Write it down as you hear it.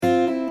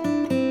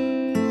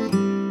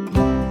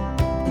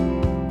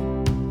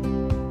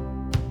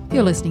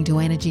You're listening to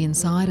Energy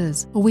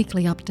Insiders, a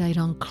weekly update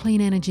on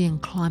clean energy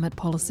and climate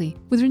policy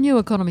with Renew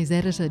Economy's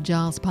editor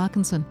Giles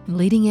Parkinson and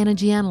leading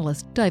energy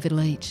analyst David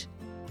Leach.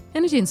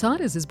 Energy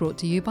Insiders is brought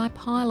to you by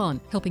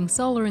Pylon, helping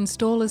solar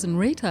installers and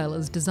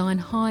retailers design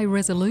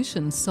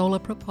high-resolution solar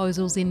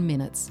proposals in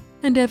minutes.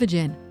 And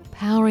Evergen,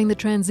 powering the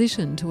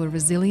transition to a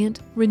resilient,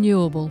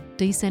 renewable,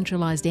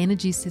 decentralised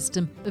energy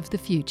system of the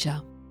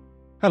future.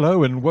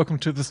 Hello and welcome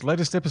to this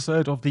latest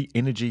episode of the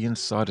Energy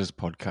Insiders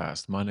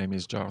podcast. My name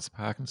is Giles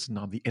Parkinson.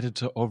 I'm the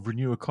editor of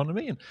Renew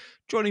Economy, and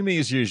joining me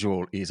as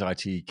usual is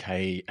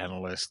ITK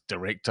analyst,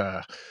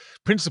 director,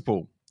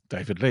 principal,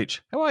 David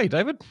Leach. How are you,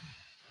 David?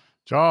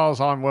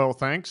 Giles, I'm well,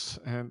 thanks.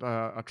 And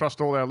I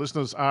trust all our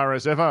listeners are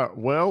as ever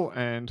well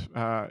and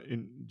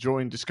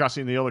enjoying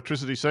discussing the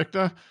electricity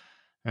sector.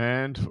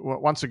 And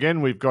once again,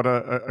 we've got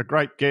a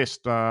great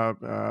guest,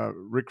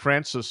 Rick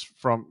Francis,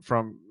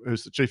 from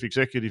who's the chief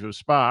executive of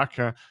Spark.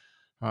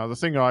 The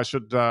thing I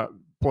should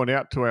point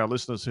out to our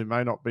listeners who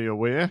may not be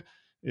aware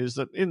is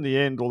that in the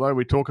end, although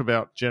we talk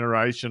about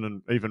generation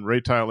and even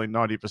retailing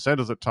 90%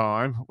 of the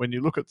time, when you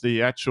look at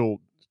the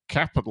actual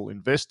capital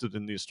invested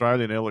in the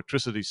Australian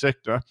electricity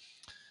sector,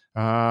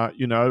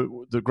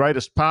 the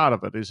greatest part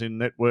of it is in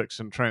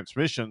networks and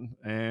transmission,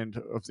 and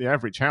of the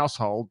average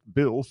household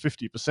bill,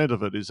 50%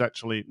 of it is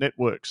actually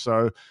networks.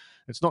 So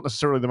it's not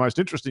necessarily the most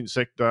interesting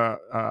sector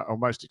or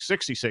most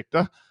sexy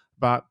sector,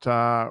 but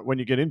when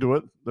you get into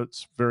it,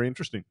 that's very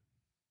interesting.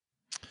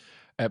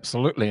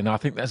 Absolutely, and I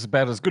think that's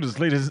about as good as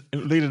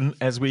leading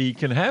as we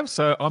can have,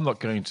 so I'm not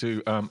going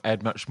to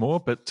add much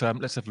more, but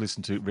let's have a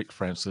listen to Rick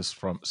Francis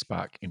from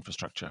Spark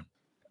Infrastructure.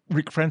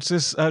 Rick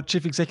Francis,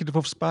 Chief Executive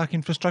of Spark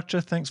Infrastructure,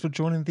 thanks for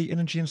joining the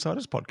Energy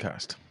Insiders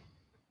podcast.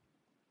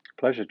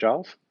 Pleasure,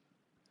 Giles.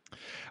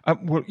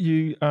 Well,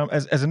 you,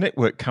 as a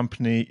network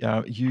company,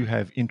 you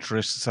have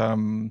interests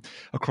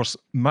across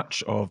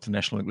much of the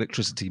national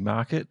electricity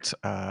market.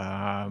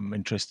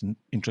 Interest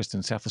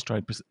in South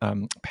Australia,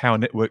 power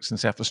networks in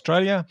South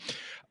Australia,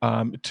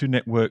 two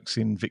networks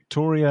in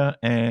Victoria,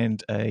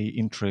 and a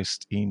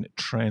interest in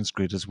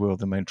Transgrid as well,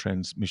 the main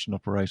transmission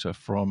operator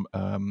from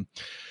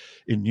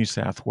in New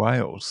South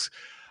Wales.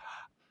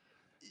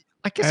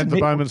 I guess, and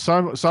the Bowman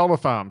Solar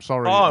Farm.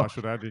 Sorry, I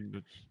should add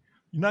in.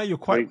 No, you're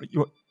quite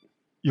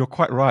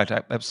right.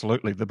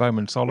 Absolutely, the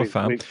Bowman Solar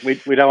Farm. We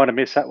don't want to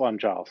miss that one,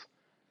 Giles.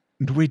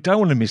 We don't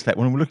want to miss that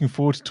one. We're looking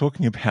forward to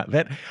talking about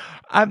that.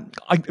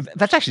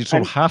 That's actually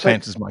sort of half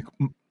answers my.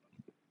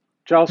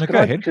 Giles, no, can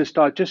I ahead.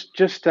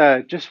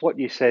 just what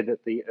you said at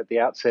the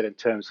outset in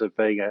terms of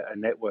being a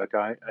network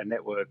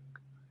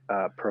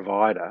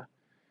provider.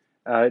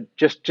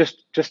 Just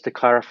to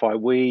clarify,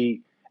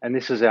 and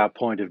this is our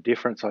point of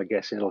difference, I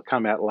guess, and it'll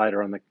come out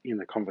later in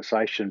the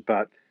conversation,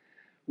 but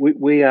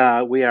we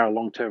are a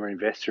long-term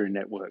investor in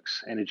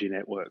networks, energy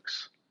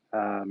networks,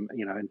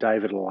 and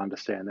David will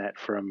understand that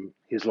from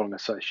his long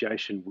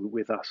association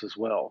with us as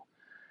well.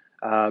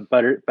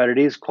 But it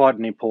is quite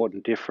an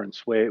important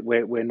difference.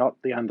 We're not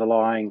the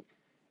underlying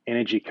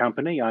energy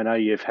company. I know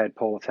you've had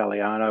Paul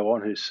Italiano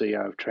on, who's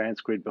CEO of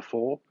Transgrid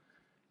before,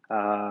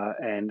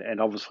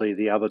 and obviously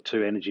the other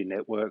two energy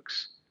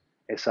networks,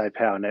 SA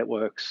Power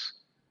Networks,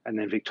 and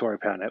then Victoria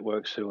Power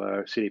Networks, who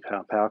are City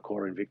Power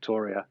Powercor in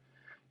Victoria.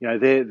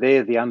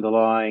 They're the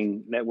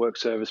underlying network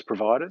service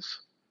providers,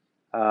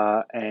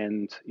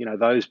 and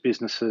those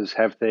businesses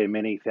have their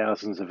many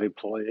thousands of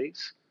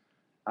employees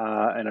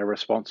and are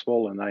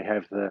responsible, and they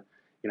have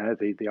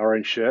the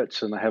orange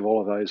shirts, and they have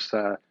all of those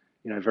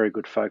very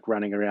good folk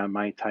running around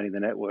maintaining the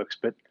networks.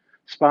 But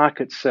Spark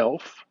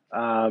itself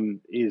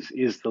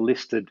is the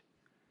listed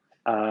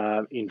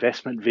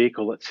investment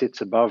vehicle that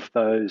sits above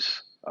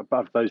those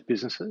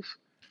businesses.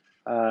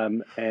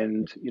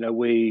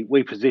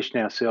 We position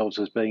ourselves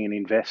as being an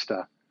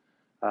investor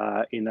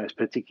in those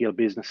particular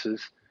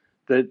businesses.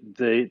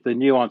 The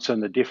nuance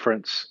and the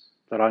difference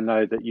that I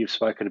know that you've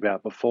spoken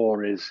about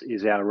before is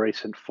our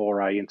recent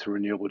foray into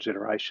renewable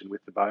generation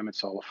with the Bowman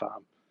Solar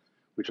Farm,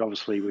 which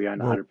obviously we own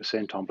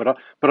 100% on.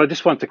 But I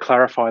just want to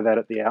clarify that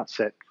at the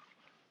outset.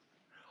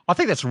 I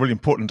think that's a really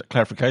important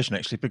clarification,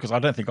 actually, because I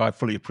don't think I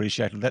fully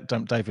appreciated that.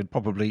 David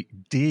probably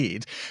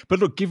did. But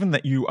look, given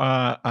that you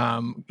are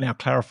now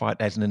clarified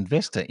as an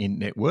investor in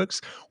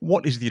networks,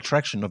 what is the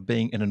attraction of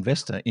being an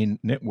investor in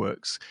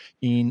networks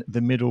in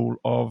the middle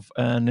of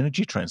an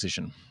energy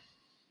transition?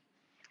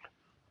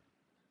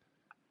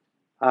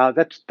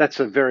 That's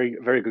a very,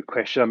 very good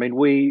question. I mean,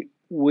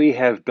 we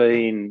have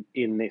been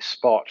in this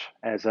spot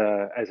as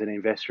an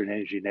investor in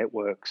energy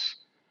networks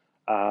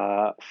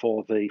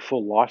for the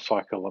full life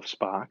cycle of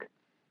Spark.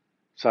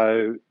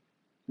 So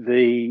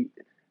the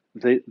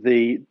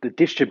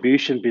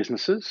distribution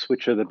businesses,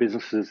 which are the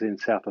businesses in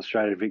South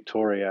Australia and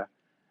Victoria,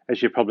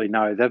 as you probably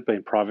know, they've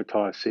been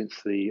privatised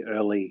since the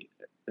early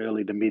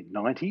to mid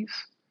 90s.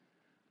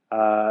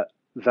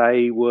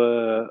 They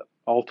were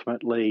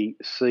ultimately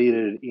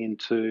seeded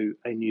into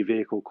a new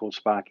vehicle called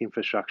Spark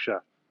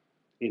Infrastructure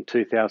in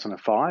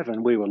 2005,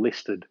 and we were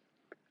listed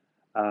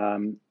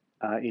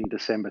in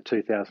December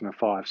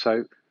 2005.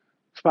 So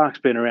Spark's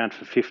been around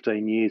for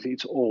 15 years.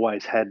 It's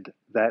always had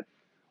that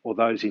or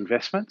those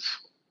investments.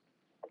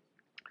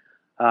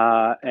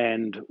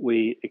 And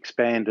we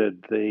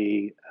expanded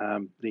the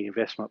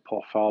investment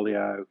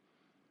portfolio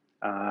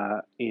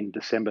in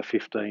December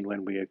 15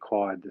 when we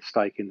acquired the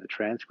stake in the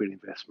Transgrid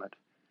investment.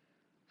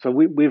 So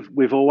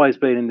we've always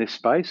been in this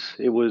space.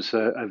 It was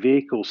a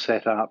vehicle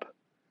set up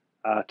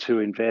to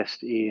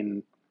invest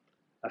in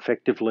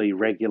effectively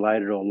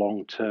regulated or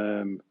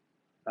long-term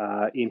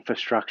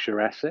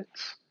infrastructure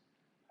assets,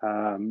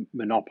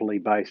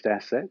 monopoly-based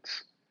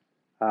assets,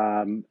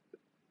 and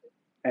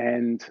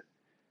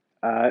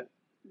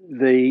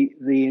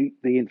the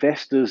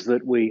investors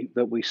that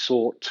we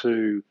sought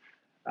to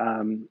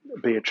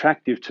be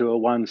attractive to are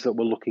ones that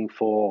were looking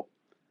for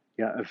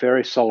a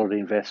very solid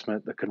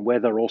investment that can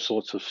weather all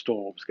sorts of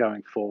storms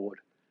going forward,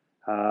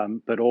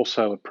 but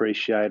also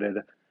appreciated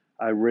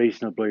a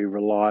reasonably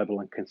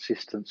reliable and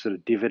consistent sort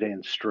of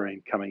dividend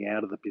stream coming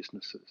out of the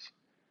businesses.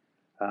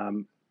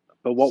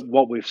 But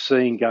what we've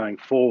seen going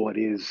forward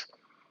is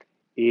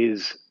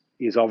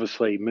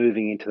obviously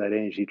moving into that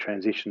energy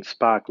transition.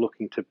 Spark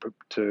looking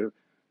to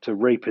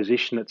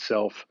reposition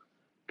itself,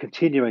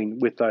 continuing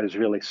with those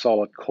really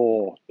solid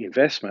core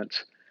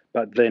investments,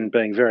 but then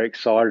being very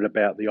excited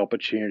about the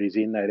opportunities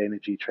in that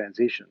energy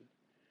transition,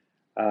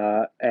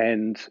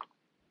 and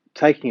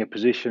taking a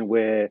position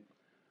where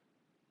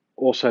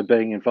also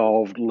being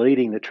involved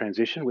leading the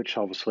transition, which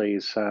obviously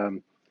is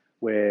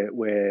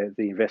where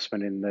the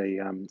investment in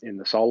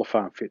the solar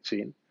farm fits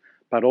in,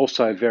 but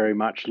also very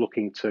much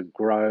looking to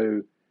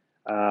grow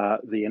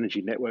the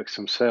energy networks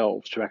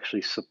themselves to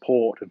actually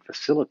support and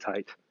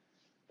facilitate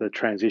the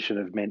transition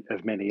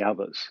of many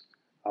others.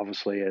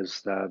 Obviously,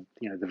 as the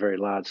very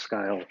large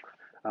scale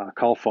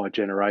coal-fired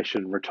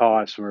generation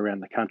retires from around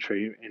the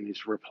country and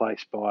is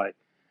replaced by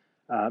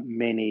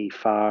many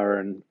far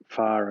and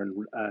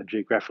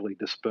geographically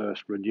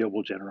dispersed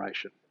renewable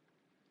generation.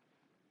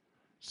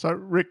 So,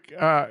 Rick,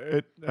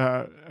 and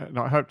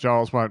I hope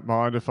Giles won't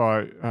mind if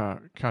I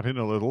cut in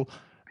a little.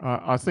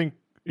 I think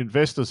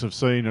investors have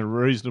seen a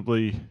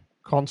reasonably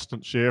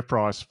constant share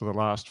price for the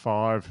last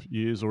 5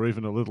 years or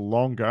even a little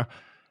longer,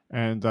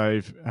 and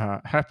they've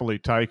happily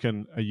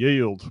taken a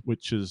yield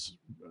which is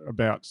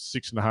about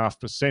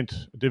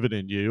 6.5%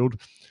 dividend yield,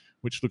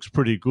 which looks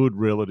pretty good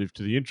relative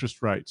to the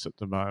interest rates at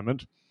the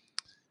moment.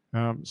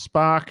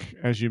 Spark,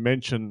 as you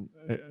mentioned,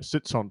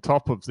 sits on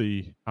top of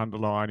the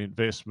underlying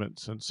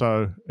investments, and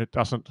so it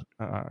doesn't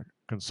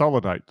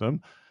consolidate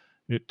them.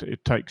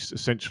 It takes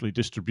essentially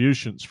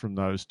distributions from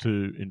those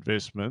two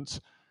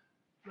investments,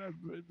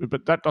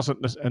 but that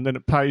doesn't, and then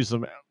it pays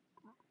them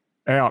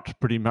out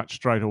pretty much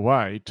straight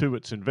away to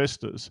its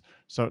investors.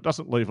 So it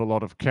doesn't leave a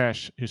lot of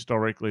cash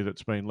historically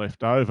that's been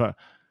left over.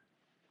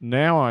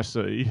 Now I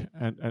see,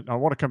 and I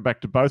want to come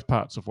back to both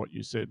parts of what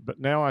you said, but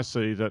now I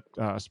see that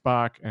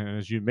Spark, and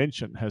as you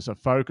mentioned, has a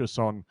focus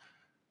on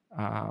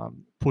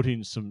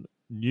putting some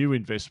new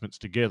investments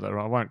together.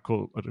 I won't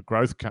call it a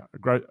growth.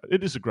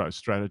 It is a growth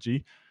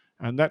strategy,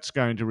 and that's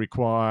going to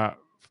require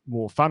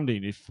more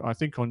funding. If I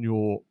think on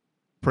your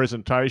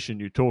presentation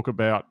you talk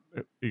about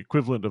the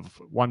equivalent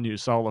of one new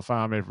solar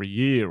farm every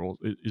year, or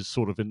is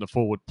sort of in the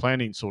forward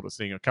planning sort of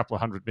thing,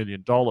 $200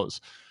 million.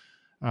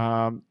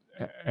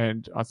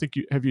 And I think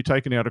have you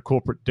taken out a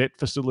corporate debt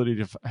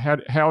facility?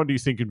 How do you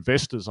think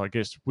investors, I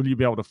guess, will you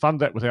be able to fund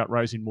that without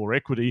raising more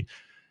equity?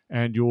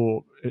 And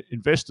your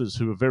investors,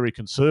 who are very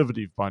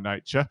conservative by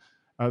nature,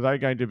 are they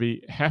going to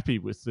be happy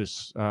with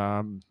this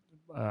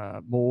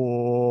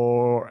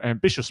more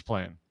ambitious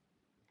plan?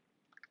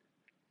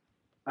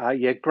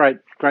 Yeah, great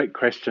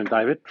question,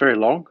 David. Very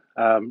long,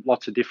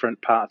 lots of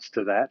different parts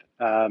to that.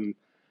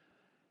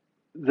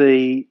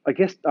 I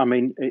guess, I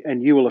mean,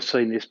 and you will have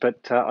seen this,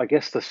 but I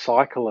guess the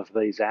cycle of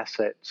these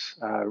assets,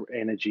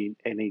 energy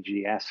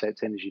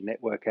assets, energy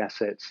network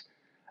assets,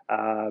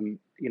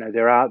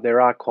 there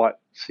are quite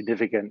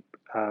significant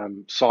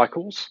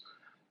cycles,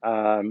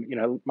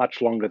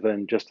 much longer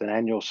than just an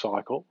annual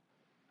cycle,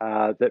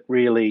 that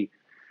really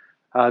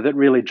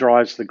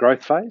drives the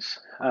growth phase.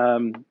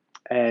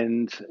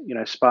 And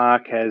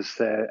Spark as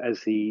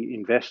the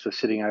investor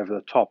sitting over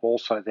the top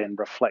also then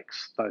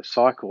reflects those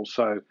cycles.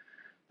 So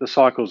the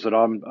cycles that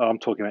I'm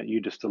talking about, you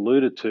just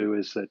alluded to,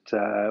 is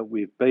that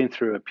we've been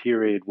through a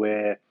period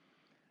where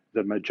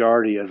the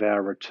majority of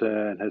our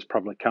return has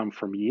probably come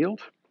from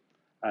yield,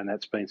 and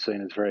that's been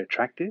seen as very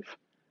attractive.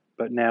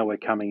 But now we're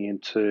coming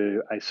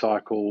into a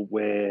cycle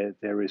where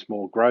there is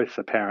more growth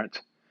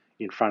apparent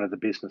in front of the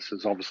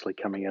businesses, obviously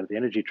coming out of the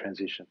energy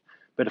transition.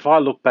 But if I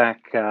look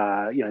back,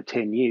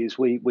 10 years,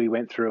 we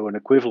went through an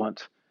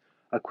equivalent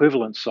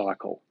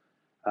cycle.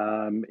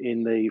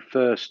 In the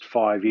first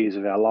 5 years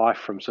of our life,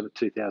 from sort of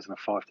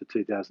 2005 to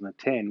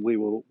 2010, we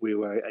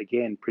were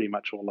again pretty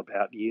much all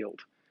about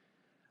yield.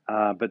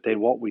 But then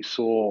what we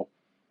saw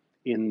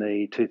in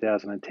the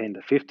 2010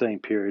 to 15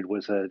 period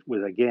was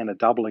again a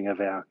doubling of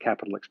our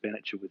capital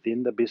expenditure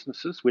within the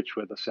businesses, which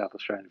were the South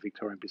Australian and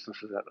Victorian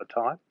businesses at the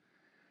time.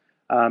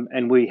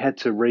 And we had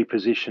to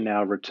reposition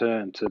our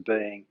return to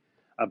being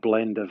a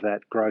blend of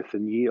that growth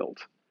and yield.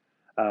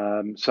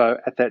 So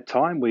at that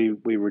time, we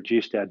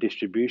reduced our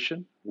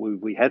distribution.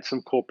 We had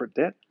some corporate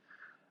debt,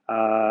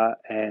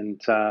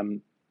 and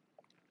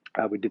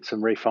we did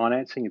some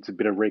refinancing. It's a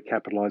bit of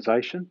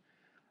recapitalisation,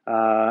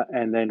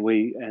 and then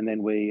we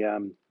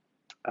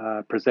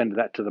presented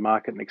that to the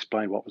market and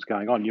explained what was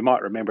going on. You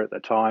might remember at the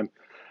time,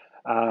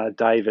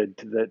 David,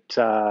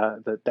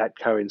 that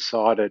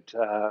coincided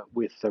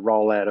with the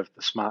rollout of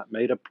the smart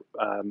meter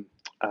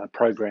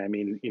program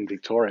in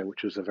Victoria,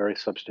 which was a very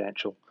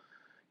substantial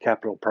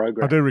capital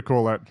program. I do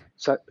recall that.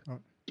 So,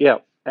 yeah,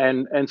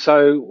 and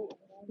so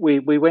we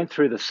went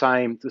through the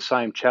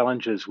same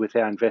challenges with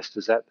our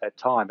investors at that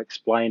time,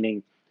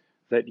 explaining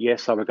that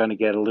yes, they were going to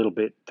get a little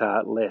bit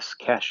less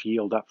cash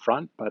yield up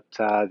front, but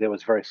there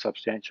was very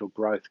substantial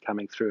growth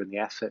coming through in the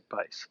asset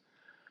base.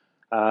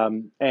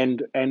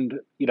 And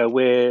you know,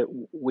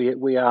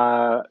 we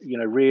are, you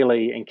know,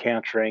 really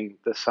encountering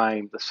the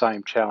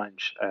same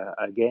challenge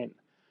again.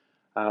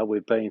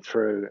 We've been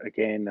through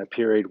again a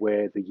period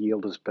where the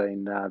yield has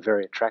been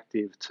very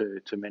attractive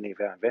to many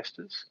of our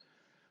investors,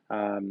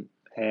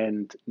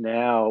 and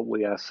now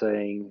we are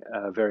seeing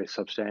a very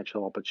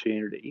substantial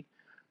opportunity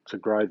to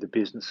grow the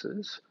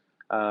businesses.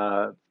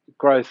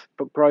 Growth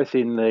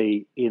in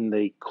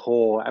the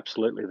core,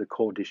 absolutely the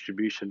core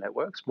distribution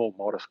networks, more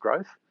modest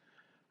growth,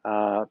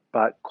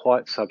 but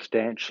quite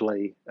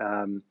substantially,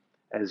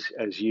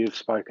 as you've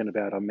spoken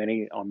about on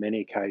many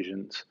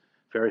occasions,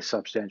 very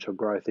substantial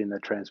growth in the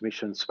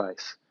transmission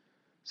space.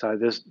 So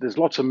there's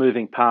lots of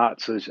moving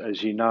parts,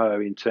 as you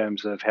know, in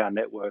terms of how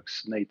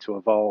networks need to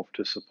evolve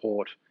to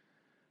support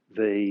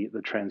the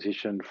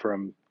transition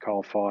from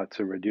coal-fired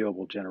to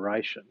renewable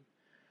generation.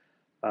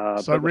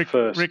 So Rick,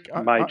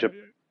 major,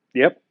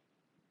 yep.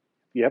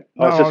 No,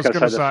 I was just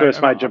going to say the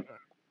first major,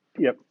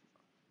 yep.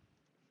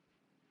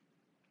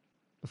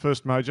 The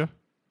first major?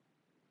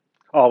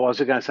 Oh, I was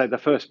going to say the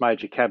first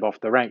major cab off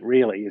the rank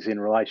really is in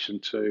relation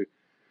to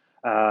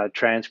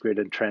Transgrid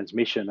and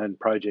transmission and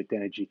Project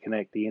Energy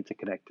Connect, the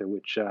interconnector,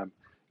 which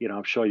you know,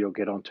 I'm sure you'll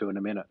get onto in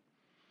a minute.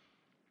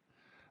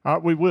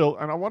 We will,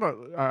 and I want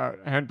to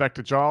hand back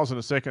to Giles in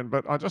a second,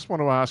 but I just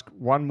want to ask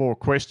one more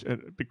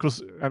question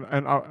because,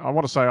 and I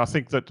want to say, I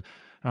think that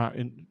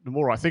the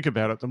more I think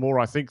about it, the more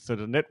I think that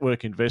a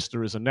network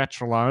investor is a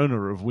natural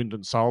owner of wind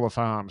and solar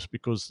farms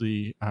because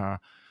the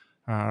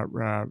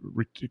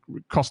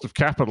cost of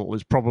capital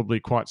is probably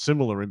quite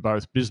similar in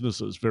both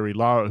businesses, very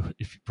low,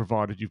 if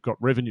provided you've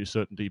got revenue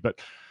certainty.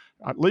 But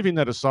leaving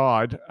that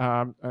aside,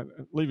 and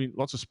leaving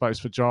lots of space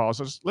for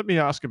Giles, let me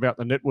ask about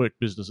the network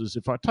businesses.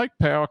 If I take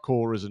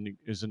Powercor as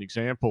an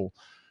example,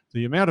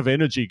 the amount of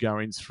energy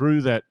going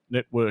through that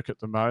network at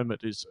the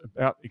moment is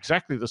about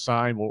exactly the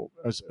same, or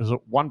as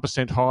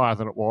 1% higher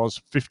than it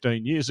was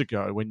 15 years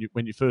ago when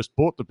you first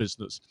bought the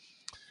business.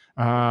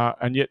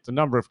 And yet the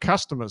number of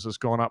customers has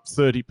gone up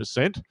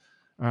 30%,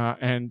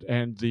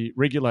 and the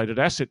regulated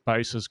asset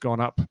base has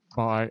gone up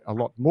by a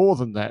lot more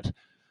than that,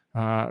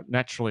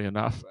 naturally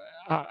enough.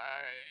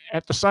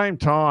 At the same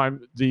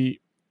time,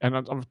 and I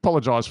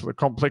apologise for the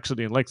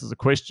complexity and length of the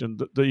question,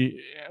 that the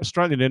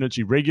Australian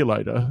Energy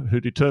Regulator,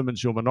 who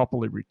determines your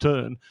monopoly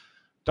return,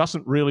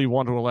 doesn't really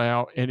want to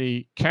allow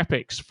any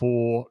capex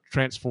for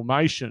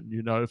transformation,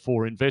 you know,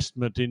 for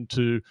investment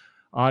into,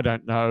 I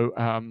don't know,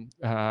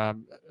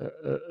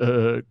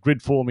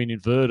 grid forming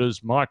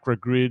inverters,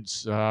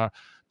 microgrids,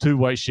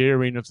 two-way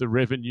sharing of the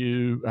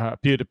revenue,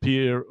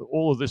 peer-to-peer,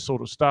 all of this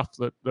sort of stuff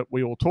that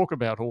we all talk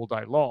about all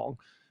day long,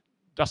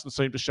 doesn't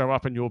seem to show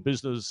up in your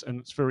business, and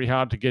it's very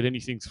hard to get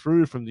anything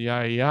through from the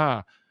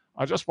AER.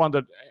 I just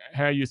wondered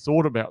how you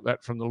thought about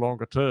that from the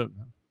longer term.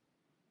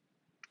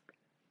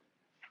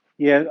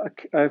 Yeah,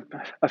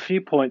 a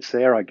few points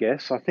there, I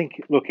guess. I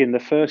think, look, in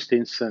the first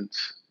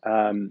instance,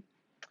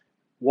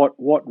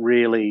 what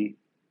really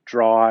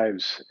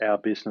drives our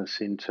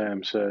business in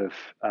terms of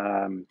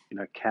you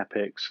know,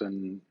 capex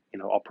and, you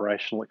know,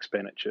 operational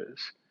expenditures,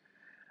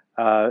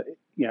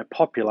 you know,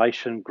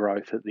 population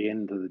growth at the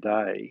end of the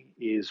day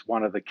is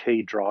one of the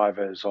key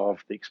drivers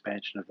of the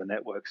expansion of the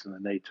networks and the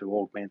need to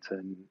augment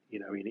and, you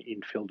know, in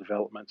infill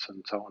developments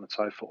and so on and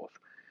so forth.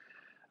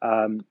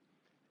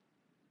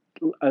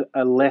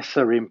 A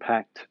lesser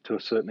impact to a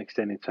certain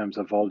extent in terms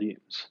of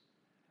volumes,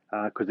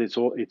 because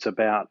it's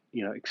about,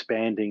 you know,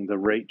 expanding the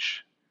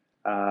reach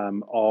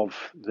of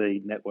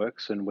the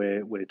networks, and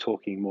we're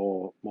talking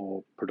more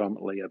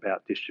predominantly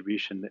about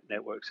distribution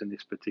networks in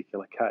this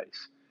particular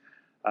case.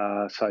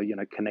 So, you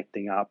know,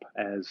 connecting up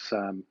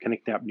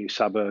new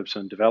suburbs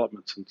and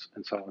developments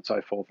and so on and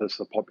so forth as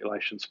the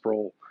population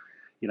sprawl,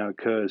 you know,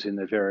 occurs in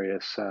the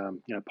various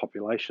you know,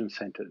 population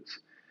centres.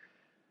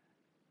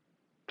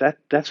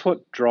 That's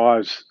what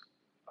drives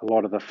a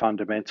lot of the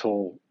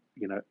fundamental,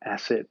 you know,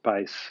 asset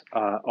base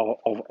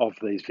of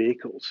these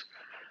vehicles.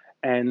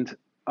 And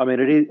I mean,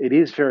 it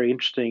is very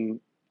interesting.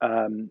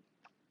 You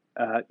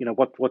know,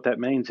 what that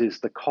means is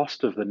the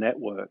cost of the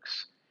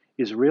networks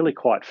is really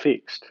quite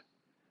fixed.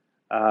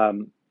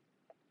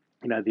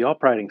 You know, the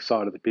operating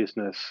side of the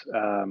business,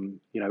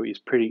 you know, is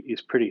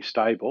pretty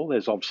stable.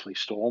 There's obviously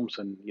storms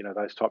and, you know,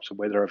 those types of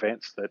weather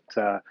events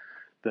that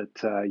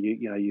that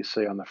you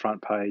see on the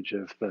front page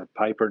of the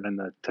paper and in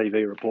the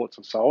TV reports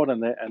and so on,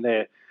 and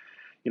they're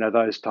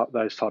those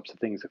types of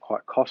things are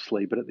quite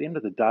costly. But at the end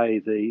of the day,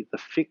 the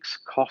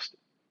fixed cost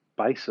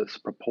basis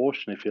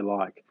proportion, if you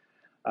like,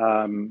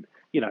 to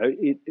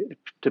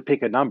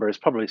pick a number, is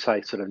probably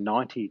say sort of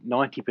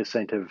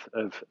 90%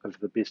 of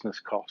the business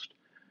cost.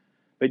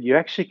 But you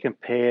actually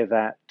compare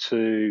that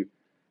to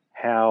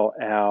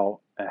how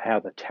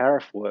the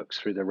tariff works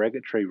through the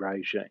regulatory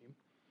regime,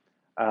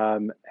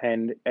 and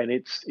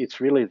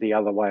it's really the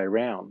other way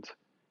around.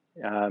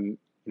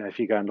 If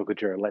you go and look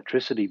at your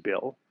electricity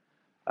bill,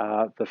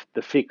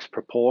 the fixed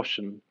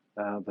proportion,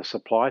 the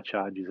supply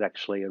charge, is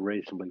actually a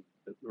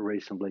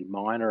reasonably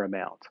minor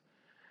amount.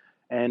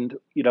 And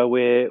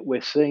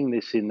we're seeing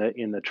this in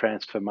the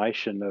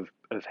transformation of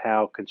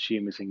how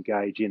consumers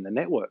engage in the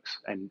networks,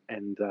 and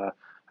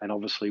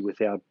obviously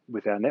with our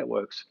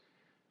networks,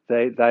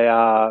 they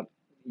are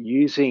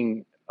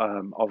using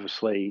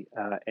obviously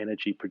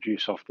energy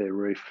produced off their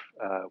roof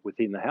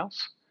within the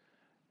house,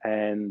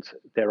 and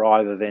they're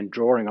either then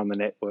drawing on the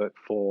network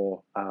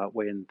for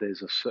when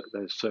there's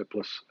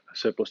surplus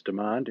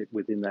demand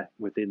within the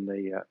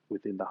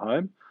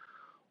home,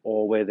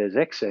 or where there's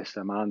excess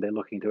demand, they're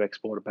looking to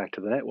export it back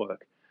to the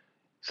network.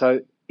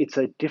 So it's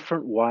a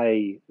different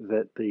way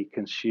that the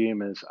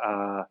consumers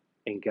are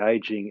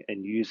engaging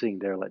and using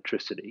their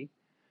electricity.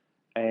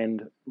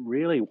 And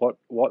really what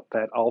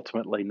that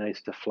ultimately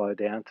needs to flow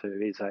down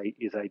to is a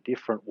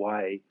different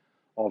way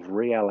of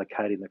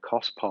reallocating the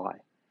cost pie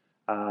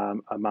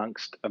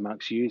amongst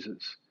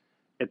users.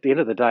 At the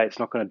end of the day, it's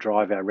not going to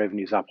drive our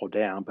revenues up or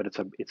down, but it's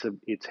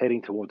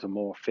heading towards a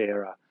more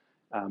fairer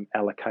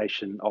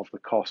allocation of the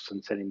costs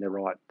and setting the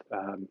right,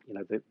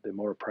 the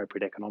more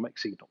appropriate economic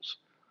signals.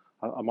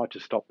 I might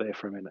just stop there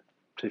for a minute,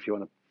 see if you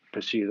want to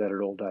pursue that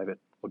at all, David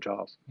or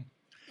Giles.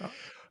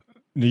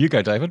 No, you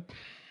go, David.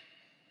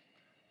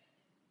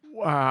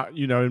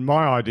 In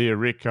my idea,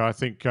 Rick, I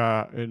think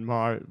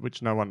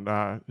which no one,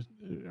 I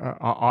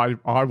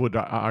would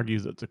argue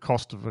that the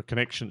cost of a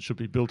connection should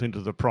be built into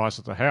the price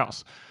of the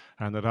house,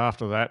 and that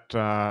after that,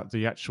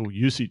 the actual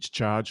usage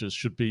charges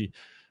should be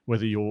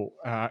whether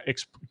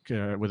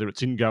whether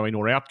it's ingoing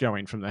or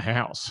outgoing from the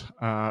house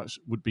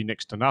would be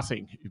next to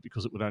nothing,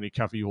 because it would only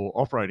cover your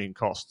operating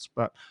costs.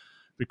 But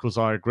because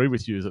I agree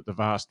with you that the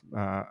vast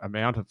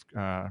amount of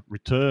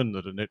return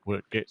that a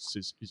network gets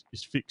is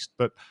fixed.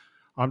 But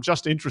I'm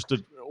just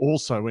interested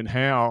also in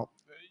how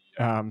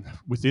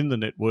within the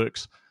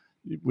networks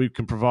we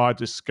can provide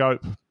this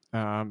scope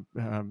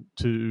to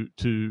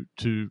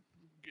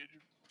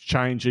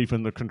change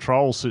even the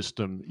control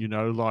system.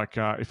 Like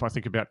if I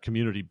think about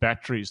community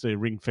batteries, they're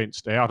ring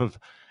fenced out of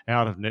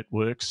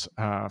networks,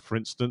 for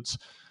instance,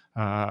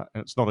 and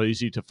it's not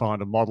easy to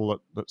find a model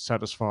that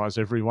satisfies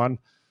everyone.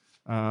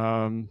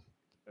 How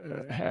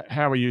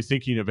are you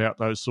thinking about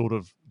those sort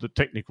of the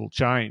technical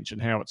change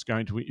and how it's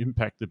going to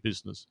impact the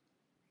business?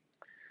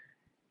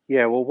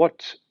 Yeah, well,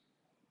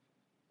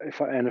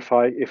 if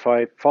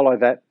I follow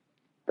that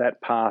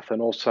path,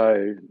 and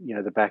also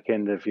the back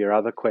end of your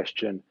other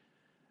question,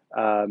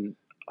 I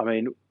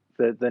mean,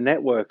 the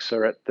networks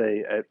are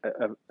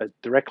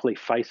directly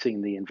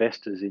facing the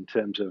investors in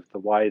terms of the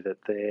way that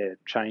they're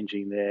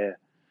changing their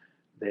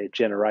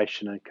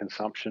generation and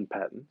consumption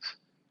patterns,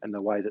 and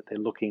the way that they're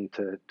looking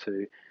to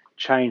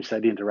change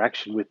that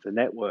interaction with the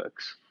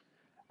networks.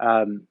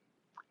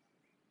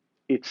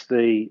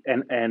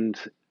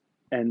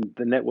 And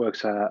the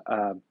networks are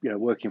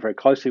working very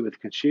closely with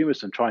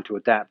consumers and trying to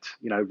adapt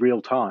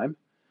real time.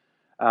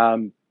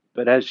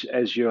 But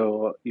as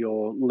you're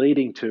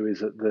leading to,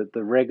 is that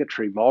the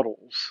regulatory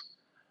models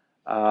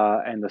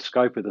and the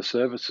scope of the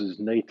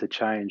services need to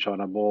change on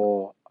a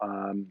more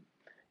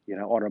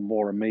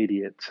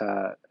immediate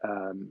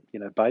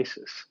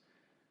basis.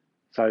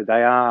 So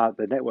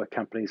the network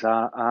companies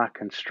are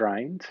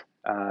constrained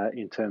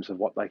in terms of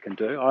what they can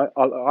do.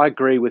 I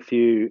agree with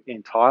you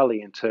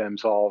entirely in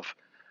terms of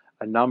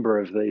a number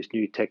of these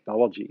new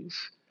technologies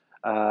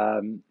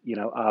are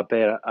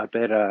better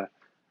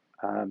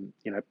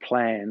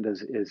planned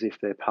as if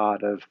they're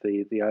part of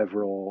the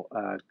overall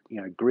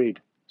grid.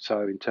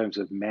 So in terms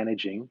of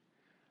managing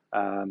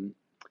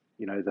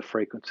the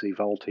frequency,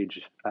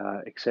 voltage,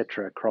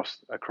 etc. across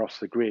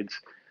the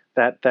grids,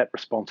 that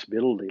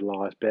responsibility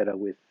lies better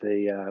with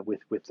the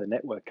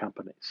network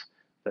companies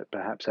that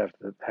perhaps have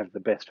the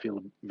best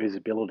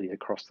visibility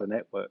across the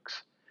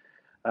networks.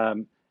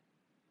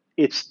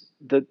 It's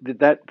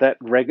that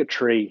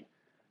regulatory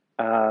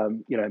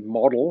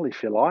model,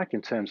 if you like,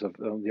 in terms of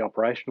the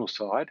operational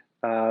side,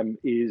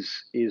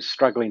 is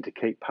struggling to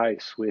keep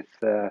pace with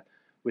the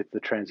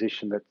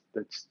transition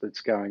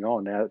that's going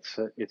on now.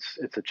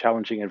 It's a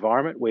challenging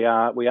environment. We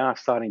are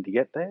starting to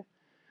get there.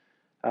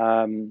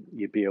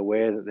 You'd be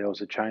aware that there was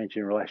a change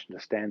in relation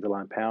to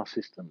standalone power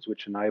systems,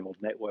 which enabled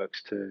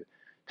networks to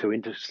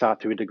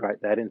start to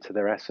integrate that into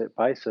their asset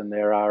base, and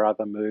there are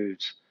other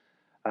moves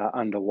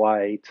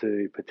underway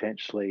to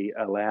potentially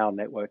allow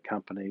network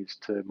companies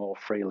to more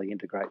freely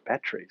integrate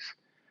batteries.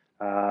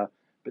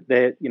 but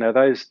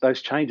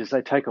those changes,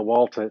 they take a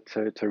while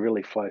to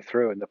really flow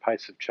through, and the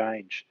pace of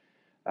change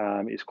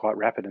is quite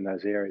rapid in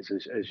those areas,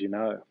 as you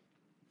know.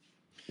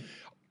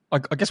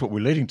 I guess what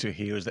we're leading to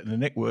here is that the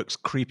network's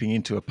creeping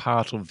into a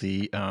part of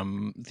the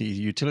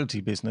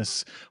utility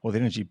business or the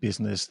energy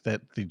business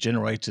that the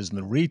generators and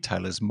the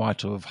retailers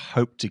might have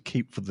hoped to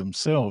keep for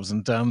themselves.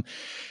 And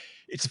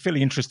it's a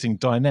fairly interesting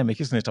dynamic,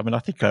 isn't it? I mean, I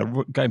think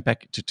going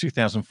back to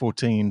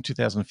 2014,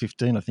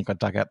 2015, I think I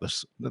dug out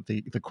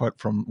the quote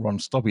from Ron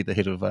Stobbe, the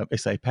head of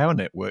SA Power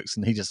Networks,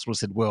 and he just sort of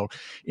said, well,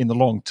 in the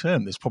long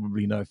term, there's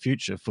probably no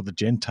future for the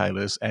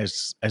gentailers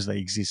as they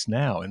exist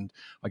now. And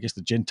I guess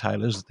the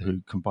gentailers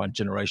who combine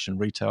generation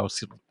retail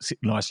sit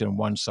nicely on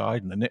one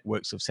side, and the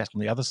networks have sat on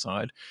the other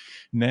side.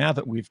 Now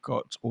that we've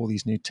got all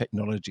these new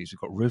technologies, we've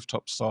got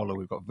rooftop solar,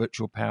 we've got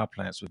virtual power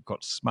plants, we've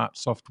got smart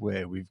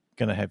software, we're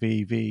going to have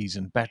EVs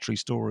and battery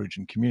storage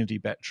and community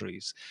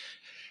batteries.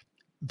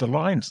 The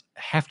lines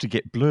have to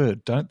get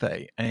blurred, don't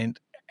they? And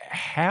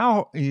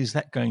how is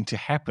that going to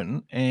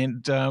happen?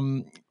 And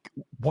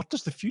what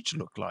does the future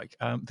look like?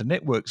 The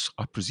networks,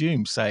 I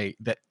presume, say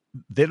that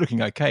they're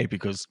looking okay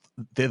because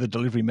they're the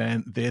delivery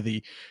man, they're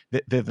the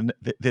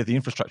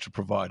infrastructure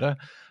provider.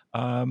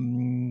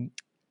 And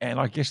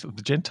I guess that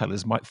the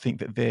gentailers might think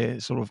that they're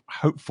sort of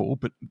hopeful,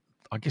 but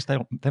I guess they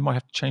might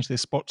have to change their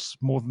spots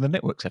more than the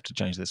networks have to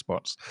change their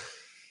spots.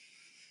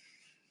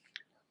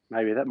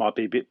 Maybe that might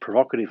be a bit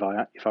provocative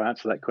if I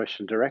answer that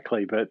question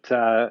directly, but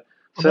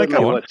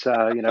certainly what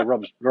certainly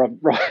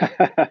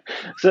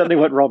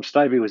what Rob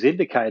Stobbe was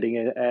indicating,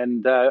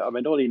 and I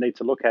mean, all you need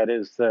to look at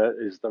is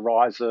the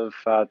rise of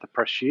the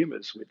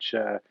prosumers, which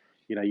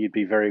you'd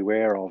be very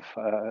aware of.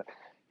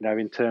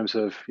 In terms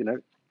of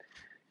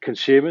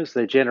consumers,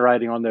 they're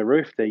generating on their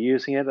roof, they're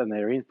using it, and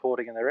they're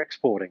importing and they're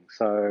exporting.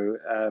 So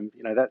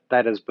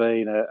that has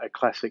been a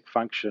classic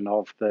function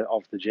of the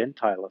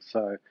gentailer.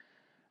 So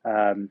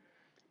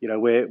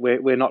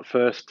we're not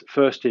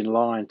first in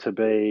line to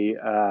be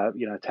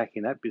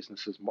attacking that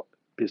business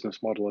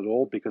model at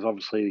all, because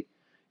obviously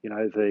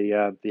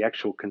the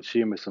actual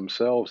consumers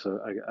themselves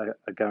are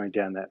going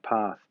down that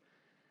path.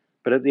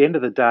 But at the end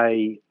of the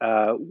day,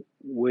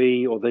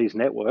 we or these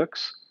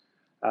networks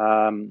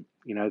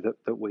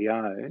that we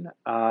own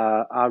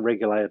are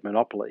regulated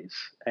monopolies,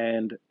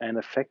 and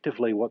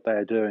effectively what they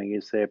are doing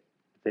is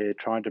they're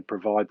trying to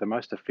provide the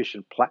most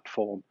efficient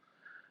platform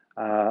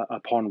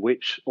upon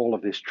which all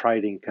of this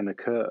trading can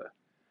occur.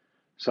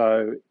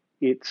 So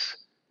it's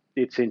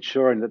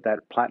ensuring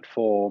that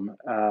platform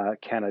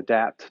can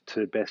adapt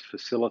to best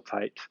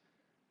facilitate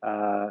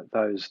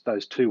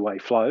those two-way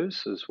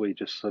flows, as we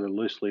just sort of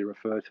loosely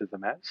refer to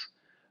them as,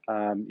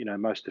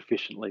 most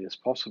efficiently as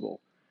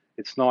possible.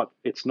 It's not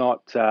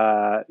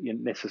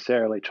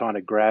necessarily trying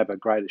to grab a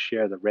greater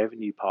share of the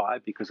revenue pie,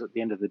 because at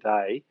the end of the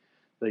day,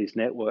 these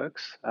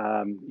networks,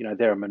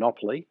 they're a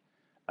monopoly,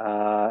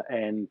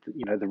 and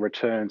the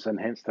returns and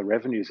hence the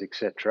revenues,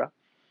 etc.,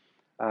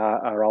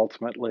 are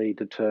ultimately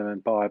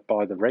determined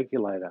by the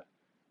regulator.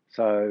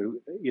 So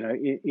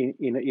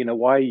in a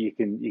way, you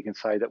can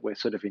say that we're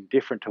sort of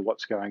indifferent to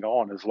what's going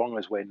on, as long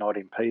as we're not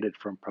impeded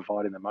from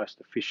providing the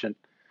most efficient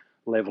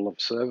level of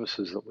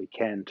services that we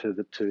can to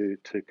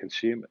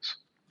consumers.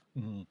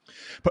 Mm-hmm.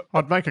 But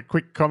I'd make a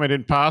quick comment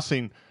in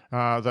passing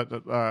that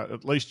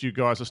at least you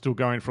guys are still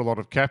going for a lot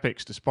of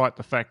capex, despite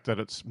the fact that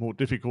it's more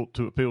difficult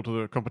to appeal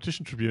to the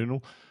Competition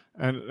Tribunal.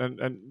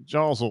 And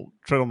Giles will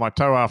tread on my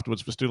toe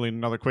afterwards for stealing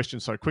another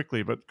question so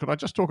quickly. But could I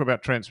just talk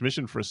about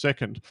transmission for a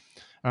second?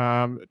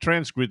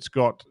 Transgrid's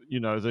got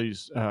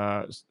these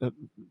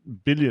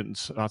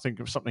billions, I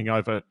think of something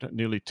over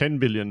nearly 10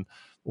 billion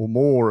or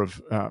more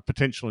of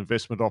potential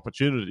investment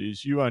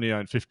opportunities. You only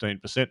own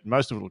 15%.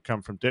 Most of it will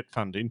come from debt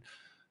funding.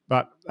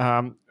 But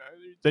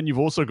then you've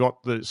also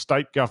got the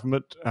state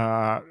government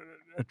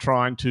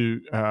trying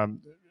to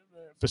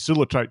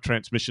facilitate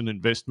transmission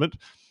investment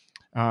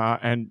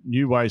and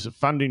new ways of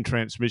funding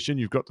transmission.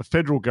 You've got the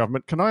federal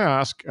government. Can I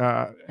ask,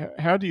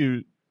 how do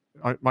you...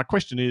 my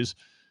question is,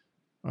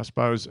 I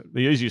suppose the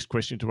easiest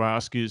question to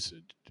ask is,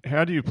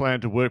 how do you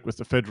plan to work with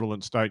the federal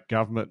and state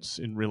governments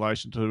in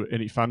relation to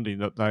any funding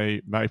that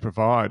they may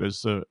provide?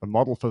 Is a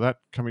model for that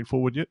coming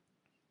forward yet?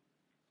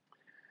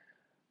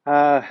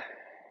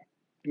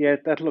 Yeah,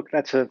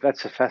 that's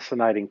a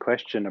fascinating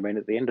question. I mean,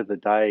 at the end of the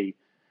day,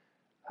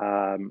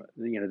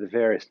 the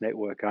various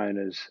network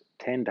owners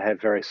tend to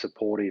have very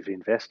supportive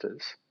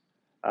investors,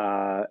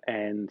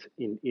 and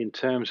in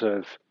terms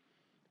of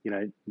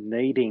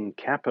needing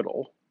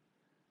capital,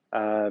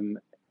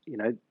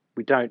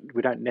 we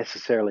don't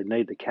necessarily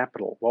need the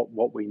capital.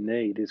 What we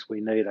need is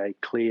a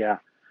clear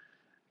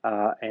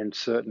and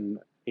certain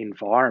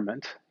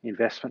investment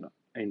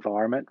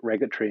environment,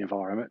 regulatory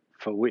environment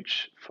for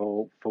which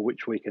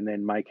we can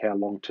then make our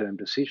long-term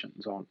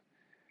decisions on.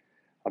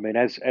 I mean,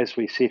 as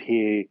we sit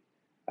here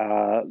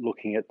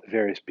looking at the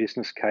various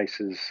business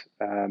cases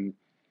that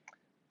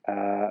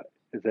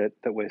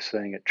we're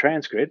seeing at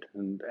Transgrid,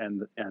 and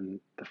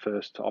the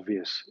first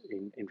obvious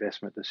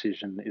investment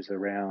decision is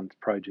around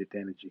Project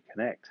Energy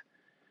Connect.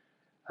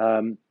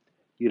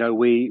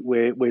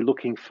 We're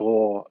looking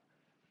for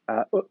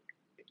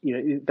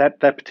that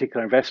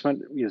particular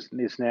investment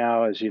is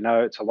now, as you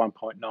know, it's a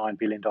 $1.9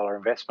 billion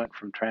investment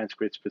from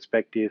Transgrid's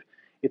perspective.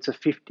 It's a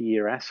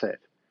 50-year asset.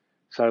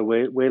 So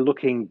we're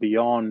looking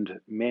beyond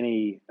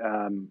many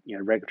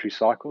regulatory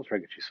cycles.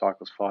 Regulatory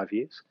cycles 5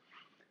 years.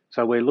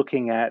 So we're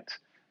looking at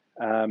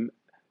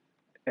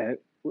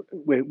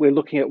we're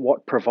looking at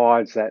what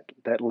provides that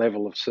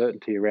level of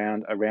certainty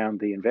around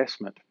the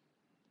investment,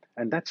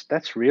 and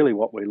that's really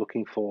what we're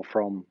looking for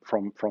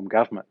from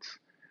governments.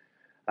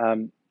 I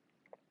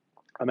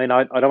mean,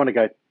 I don't want to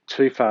go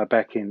too far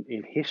back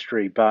in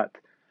history, but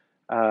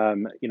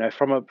from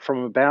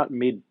about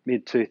mid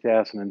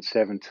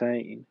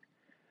 2017.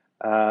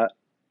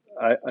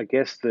 I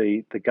guess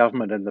the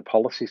government and the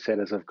policy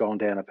setters have gone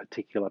down a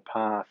particular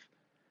path,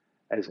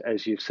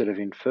 as you've sort of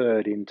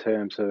inferred, in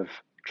terms of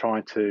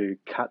trying to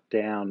cut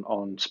down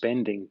on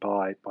spending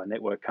by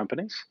network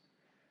companies,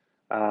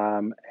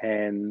 and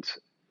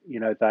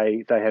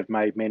they have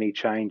made many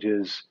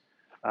changes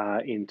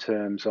in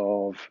terms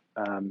of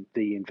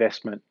the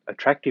investment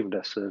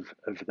attractiveness of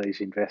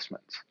these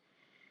investments.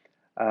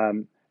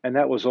 And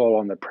that was all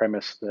on the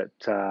premise that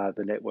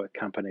the network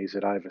companies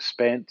had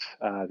overspent,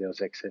 there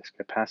was excess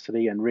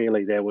capacity, and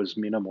really there was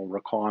minimal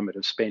requirement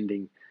of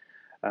spending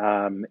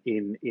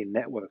in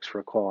networks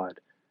required.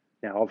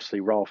 Now, obviously,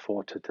 roll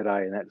forward to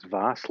today, and that's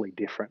vastly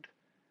different.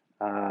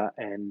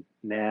 And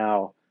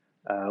now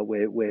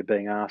we're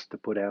being asked to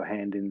put our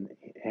hand in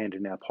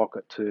our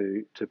pocket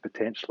to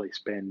potentially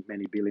spend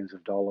many billions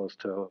of dollars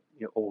to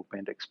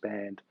augment,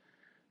 expand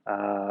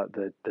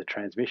the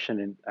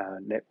transmission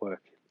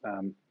network.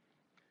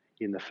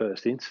 In the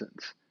first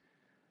instance,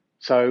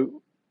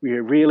 so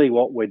really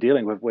what we're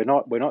dealing with, we're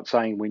not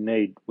saying we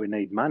need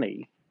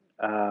money,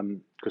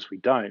 because we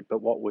don't.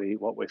 But what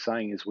we're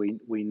saying is we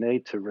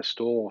need to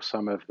restore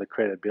some of the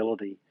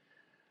credibility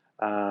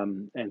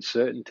and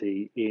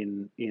certainty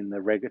in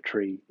the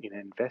regulatory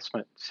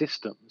investment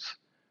systems,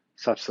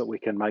 such that we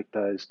can make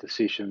those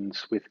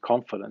decisions with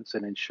confidence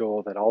and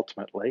ensure that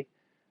ultimately,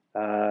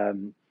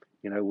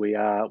 we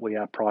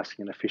are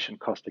pricing an efficient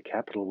cost of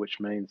capital, which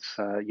means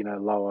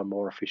lower,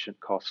 more efficient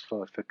costs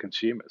for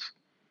consumers.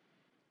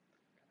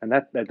 And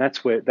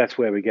that's where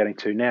we're getting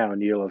to now.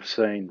 And you'll have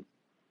seen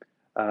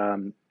a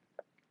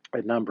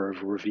number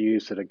of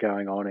reviews that are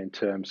going on in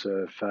terms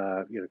of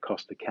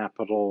cost of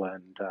capital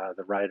and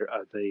the rate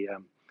of the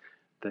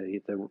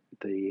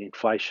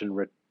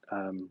inflation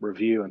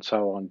review and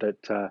so on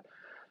that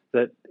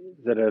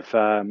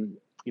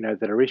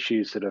are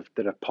issues that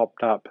have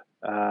popped up.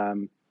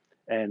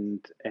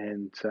 And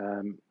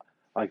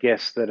I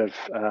guess that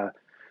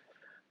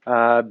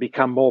have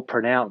become more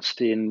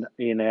pronounced in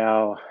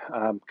our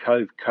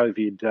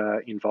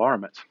COVID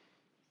environment.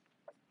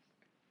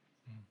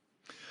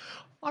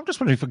 I'm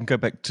just wondering if we can go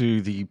back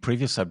to the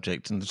previous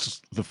subject and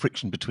the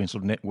friction between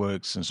sort of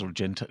networks and sort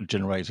of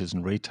generators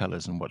and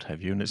retailers and what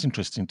have you. And it's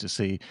interesting to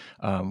see.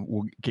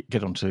 We'll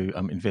get onto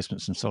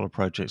investments in solar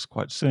projects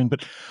quite soon,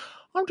 but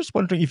I'm just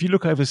wondering, if you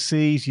look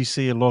overseas, you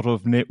see a lot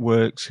of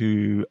networks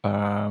who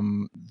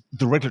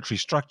the regulatory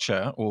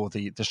structure or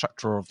the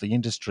structure of the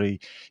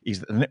industry is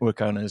that the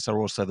network owners are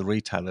also the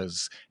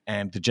retailers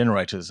and the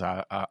generators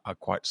are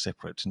quite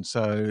separate. And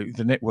so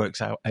the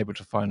networks are able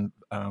to find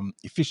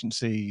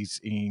efficiencies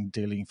in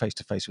dealing face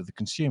to face with the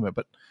consumer,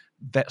 but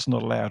that's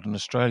not allowed in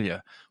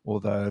Australia,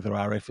 although there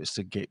are efforts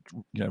to get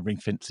ring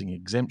fencing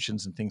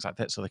exemptions and things like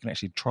that so they can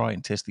actually try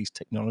and test these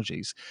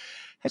technologies.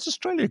 Has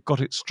Australia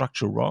got its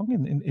structure wrong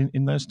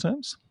in those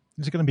terms?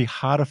 Is it going to be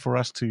harder for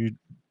us to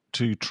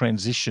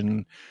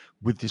transition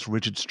with this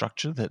rigid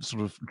structure that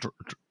sort of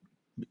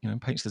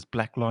paints this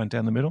black line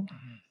down the middle?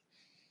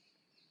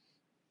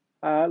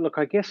 Look,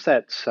 I guess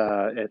that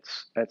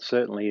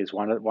certainly is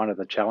one of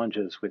the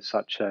challenges with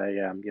such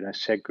a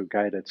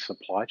segregated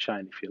supply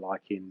chain, if you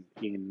like,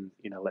 in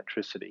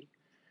electricity,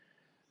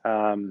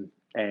 and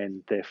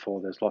therefore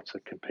there's lots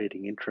of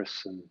competing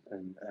interests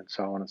and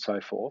so on and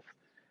so forth.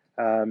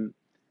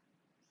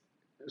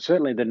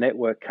 Certainly, the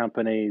network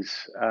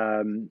companies,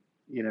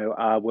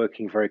 are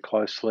working very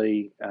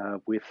closely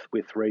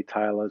with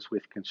retailers,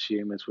 with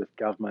consumers, with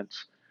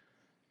governments,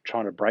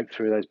 trying to break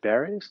through those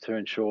barriers to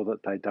ensure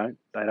that they don't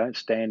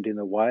stand in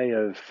the way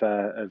of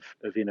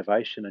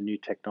innovation and new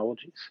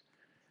technologies.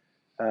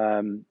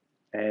 And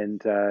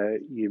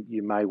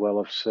you may well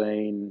have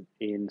seen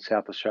in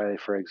South Australia,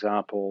 for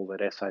example,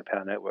 that SA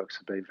Power Networks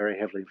have been very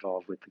heavily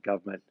involved with the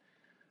government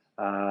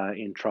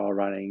in trial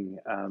running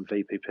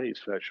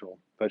VPPs,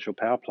 virtual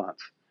power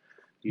plants,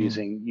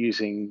 using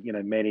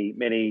many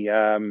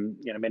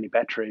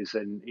batteries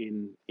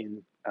in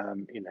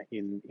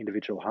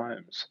individual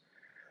homes.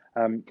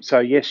 So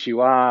yes,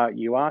 you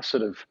are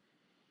sort of.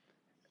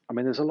 I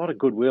mean, there's a lot of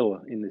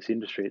goodwill in this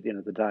industry at the end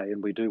of the day,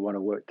 and we do want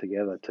to work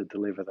together to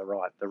deliver the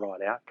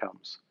right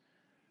outcomes.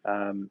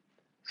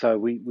 So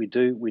we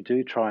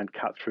do try and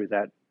cut through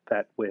that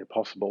where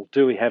possible.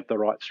 Do we have the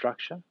right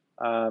structure?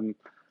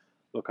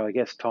 Look, I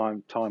guess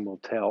time will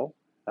tell.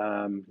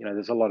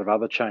 There's a lot of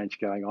other change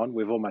going on.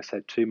 We've almost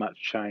had too much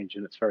change,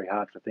 and it's very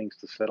hard for things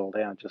to settle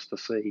down just to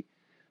see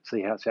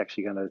see how it's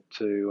actually going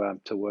to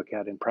work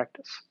out in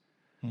practice.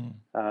 And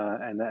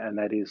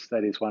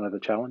that is one of the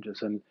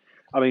challenges. And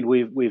I mean,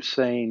 we've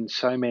seen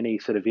so many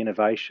sort of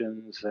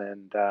innovations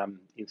and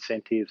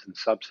incentives and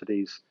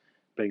subsidies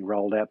being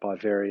rolled out by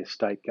various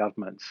state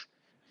governments,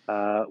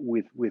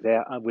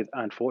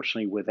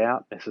 unfortunately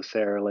without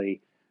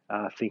necessarily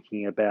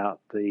thinking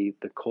about the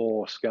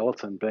core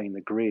skeleton being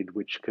the grid,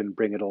 which can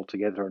bring it all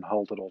together and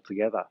hold it all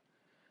together.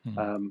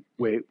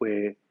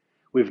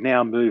 We've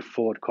now moved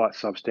forward quite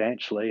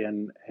substantially,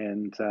 and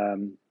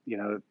you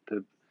know,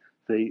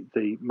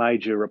 the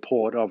major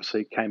report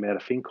obviously came out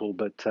of Finkel,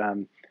 but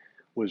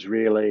was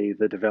really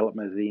the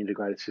development of the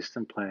integrated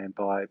system plan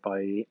by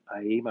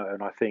AEMO,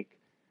 and I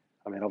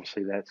mean,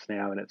 obviously that's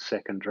now in its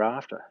second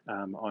draft,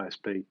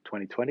 ISP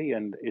 2020,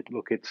 and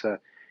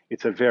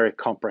it's a very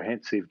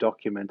comprehensive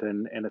document,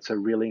 and it's a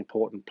really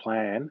important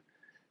plan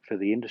for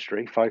the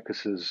industry.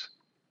 Focus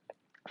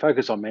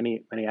on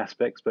many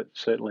aspects, but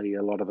certainly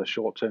a lot of the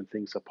short-term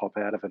things that pop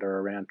out of it are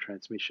around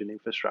transmission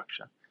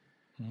infrastructure.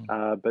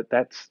 But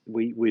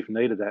we've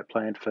needed that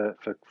plan for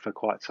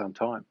quite some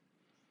time.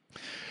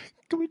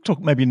 Can we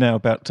talk maybe now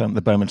about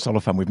the Bomen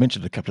Solar Farm? We've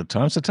mentioned it a couple of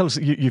times. So tell us,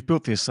 you've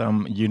built this,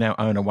 you now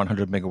own a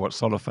 100 megawatt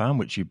solar farm,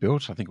 which you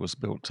built. I think it was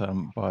built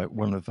by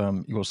one of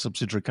your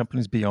subsidiary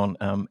companies, Beyond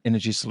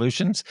Energy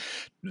Solutions.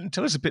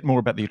 Tell us a bit more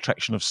about the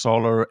attraction of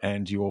solar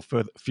and your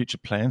future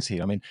plans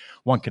here. I mean,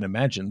 one can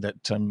imagine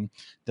that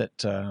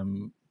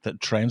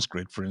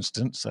Transgrid, for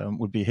instance,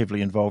 would be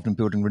heavily involved in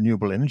building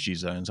renewable energy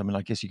zones. I mean,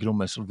 I guess you could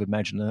almost sort of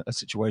imagine a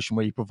situation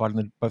where you're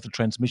providing both the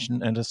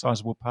transmission and a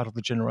sizable part of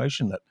the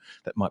generation that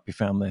might be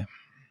found there.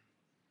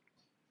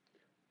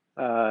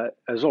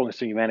 As long as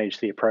you manage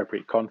the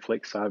appropriate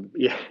conflicts,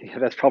 yeah,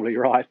 that's probably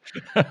right.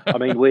 I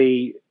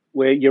mean,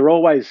 you're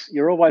always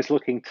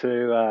looking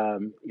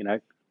to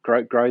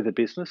grow the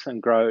business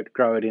and grow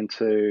it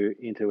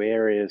into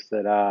areas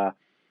that are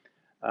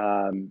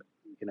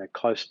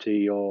close to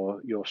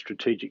your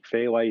strategic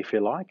fairway, if you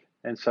like.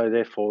 And so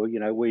therefore,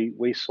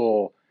 we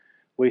saw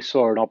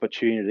an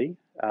opportunity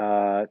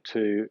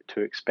to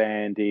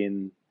expand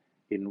in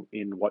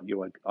what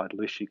I'd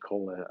loosely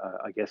call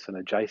I guess an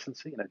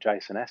adjacency, an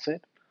adjacent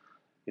asset.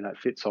 It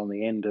fits on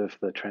the end of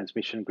the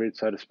transmission grid,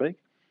 so to speak.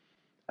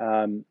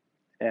 And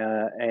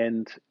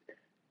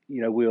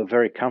we were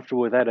very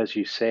comfortable with that. As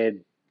you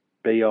said,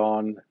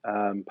 Beyond,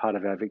 part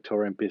of our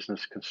Victorian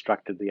business,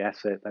 constructed the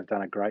asset. They've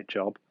done a great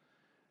job.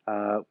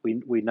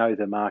 We know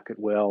the market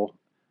well.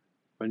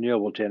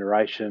 Renewable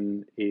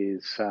generation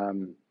is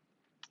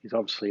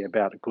obviously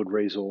about a good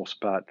resource,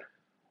 but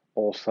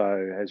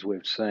also, as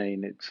we've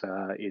seen, its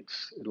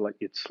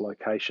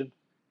location,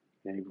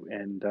 and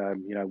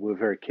we're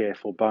very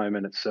careful.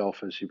 Bomen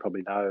itself, as you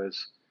probably know,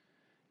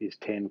 is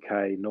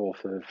 10k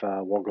north of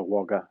Wagga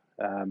Wagga.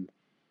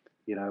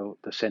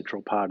 The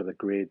central part of the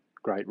grid,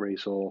 great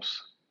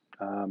resource,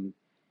 and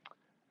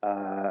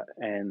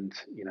in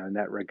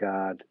that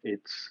regard,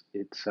 it's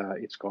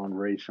gone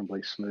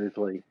reasonably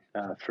smoothly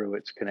through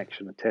its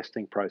connection and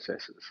testing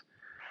processes.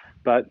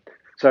 But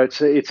so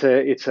it's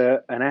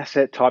an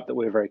asset type that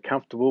we're very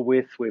comfortable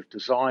with. We've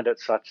designed it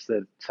such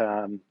that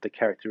the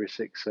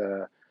characteristics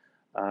are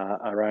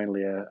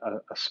only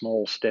a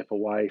small step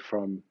away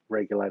from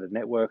regulated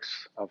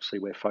networks. Obviously,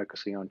 we're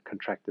focusing on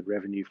contracted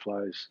revenue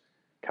flows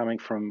coming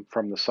from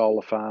the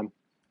solar farm.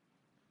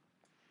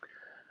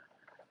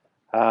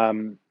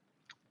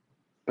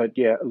 But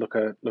yeah, look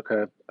a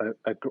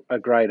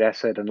great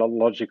asset and a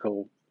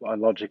logical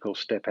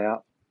step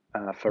out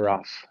for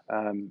us,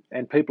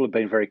 and people have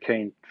been very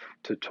keen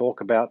to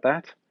talk about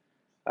that,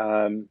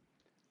 and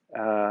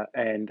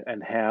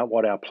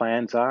what our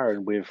plans are,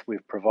 and we've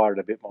provided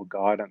a bit more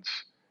guidance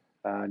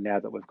now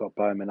that we've got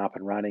Bomen up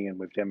and running, and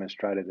we've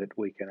demonstrated that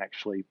we can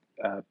actually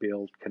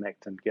build,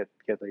 connect, and get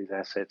these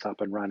assets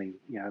up and running,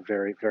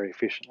 very very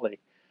efficiently.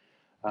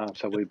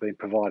 So we've been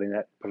providing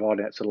that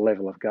sort of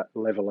level of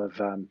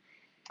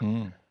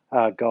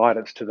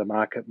guidance to the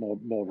market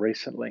more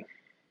recently.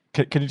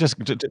 Can you just?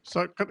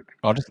 So,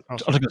 I'm just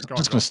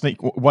going to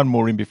sneak one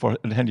more in before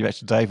I hand you back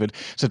to David.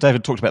 So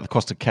David talked about the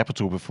cost of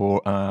capital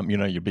before.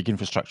 Your big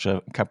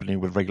infrastructure company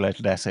with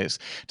regulated assets.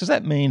 Does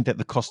that mean that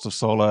the cost of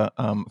solar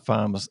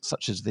farms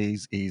such as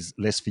these is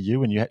less for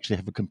you, and you actually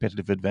have a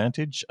competitive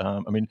advantage?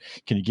 I mean,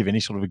 can you give any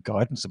sort of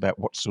guidance about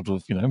what sort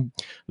of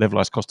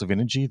levelized cost of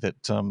energy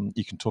that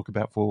you can talk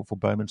about for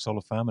Bomen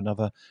Solar Farm and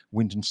other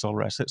wind and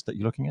solar assets that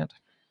you're looking at?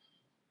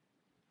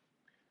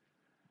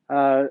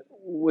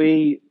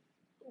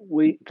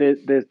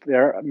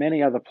 There are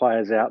many other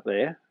players out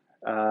there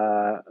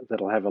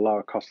that'll have a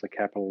lower cost of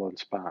capital than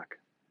Spark.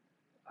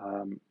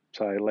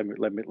 So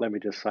let me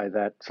just say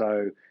that.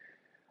 So,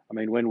 I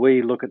mean, when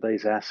we look at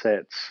these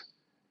assets,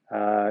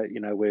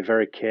 we're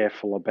very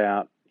careful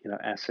about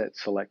asset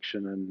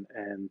selection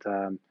and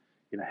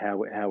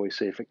how we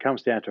see if it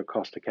comes down to a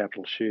cost of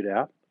capital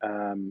shootout,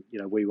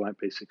 we won't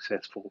be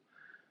successful.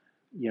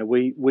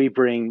 We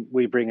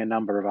bring a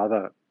number of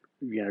other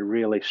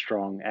really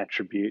strong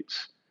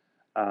attributes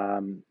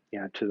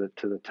to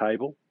the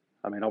table.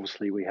 I mean,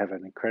 obviously we have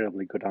an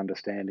incredibly good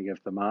understanding of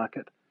the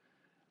market.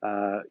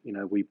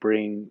 we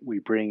bring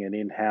an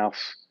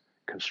in-house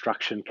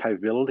construction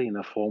capability in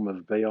the form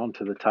of Beon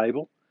to the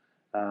table,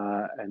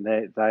 and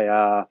they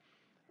are,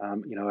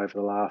 over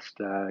the last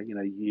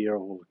year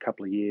or a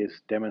couple of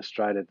years,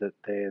 demonstrated that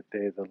they're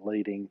the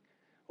leading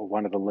or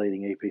one of the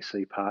leading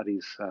EPC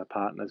partners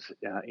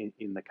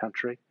in the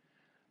country.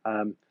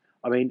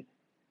 I mean,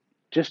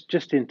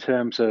 just in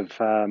terms of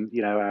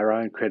our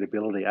own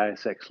credibility,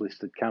 ASX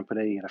listed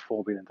company and a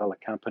 $4 billion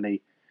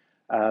company,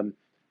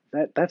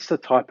 that's the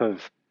type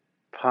of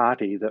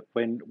party that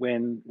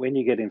when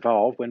we get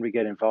involved,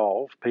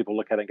 people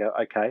look at it and go,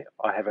 okay,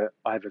 I have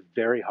a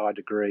very high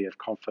degree of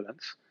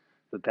confidence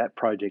that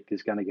project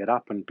is going to get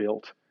up and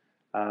built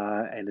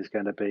and is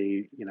going to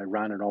be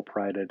run and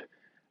operated.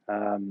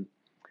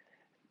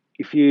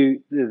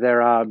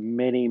 There are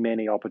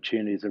many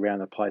opportunities around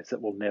the place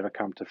that will never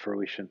come to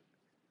fruition,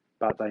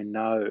 but they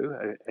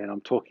know, and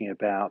I'm talking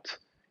about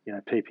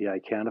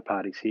PPA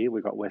counterparties here.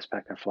 We've got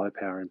Westpac and Flow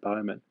Power in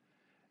Bowman.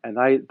 And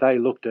they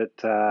looked at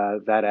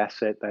that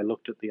asset, they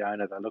looked at the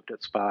owner, they looked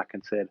at Spark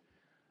and said,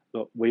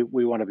 look, we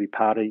want to be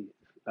partner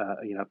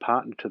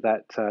to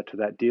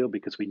that deal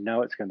because we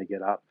know it's going to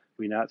get up,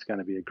 we know it's going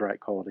to be a great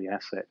quality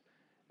asset,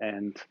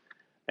 and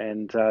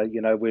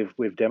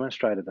we've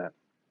demonstrated that.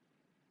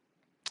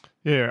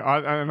 Yeah,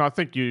 I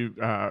think you're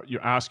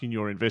asking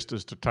your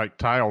investors to take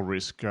tail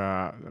risk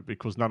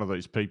because none of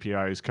these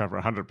PPAs cover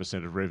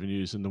 100% of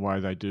revenues in the way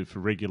they do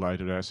for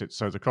regulated assets.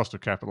 So the cost of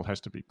capital has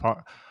to be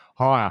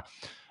higher.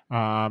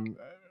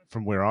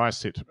 From where I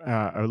sit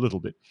a little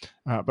bit.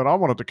 But I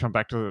wanted to come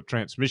back to the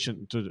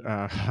transmission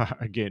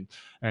again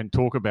and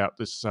talk about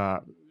this.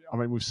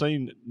 We've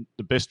seen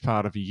the best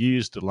part of a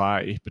year's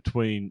delay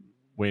between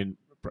when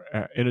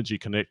Energy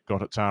Connect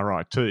got its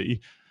RIT,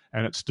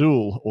 and it's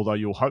still, although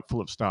you're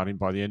hopeful of starting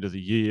by the end of the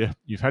year,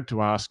 you've had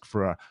to ask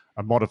for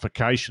a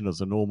modification of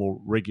the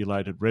normal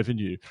regulated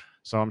revenue.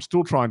 So I'm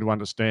still trying to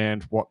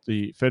understand what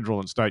the federal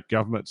and state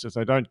governments, if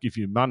they don't give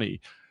you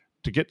money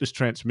to get this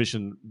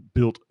transmission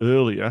built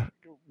earlier,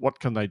 what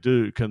can they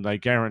do? Can they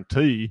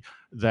guarantee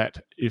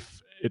that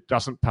if it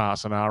doesn't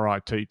pass an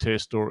RIT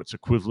test or its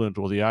equivalent,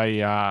 or the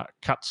AER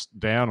cuts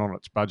down on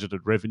its budgeted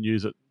revenue,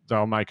 that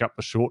they'll make up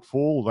the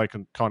shortfall? They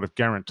can kind of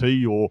guarantee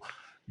your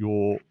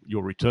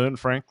return,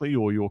 frankly,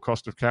 or your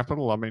cost of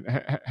capital. I mean,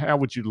 how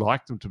would you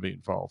like them to be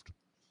involved?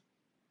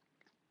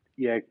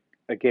 Yeah,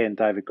 again,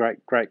 David,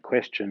 great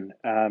question.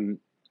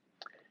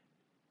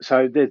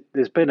 So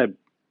there's been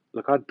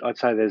I'd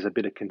say there's a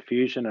bit of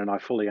confusion, and I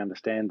fully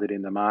understand that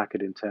in the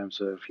market in terms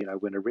of,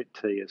 when a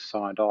RIT is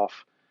signed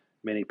off,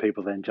 many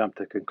people then jump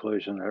to the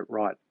conclusion that,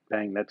 right,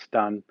 bang, that's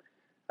done.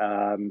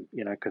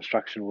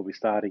 Construction will be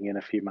starting in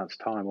a few months'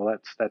 time. Well,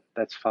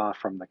 that's far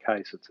from the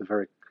case. It's a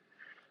very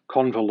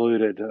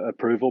convoluted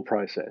approval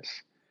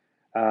process.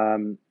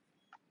 And,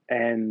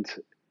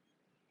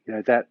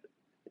 that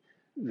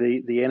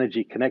the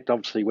Energy Connect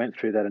obviously went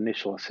through that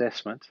initial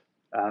assessment.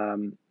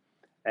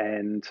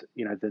 And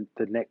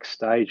the next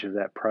stage of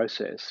that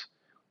process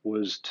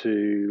was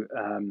to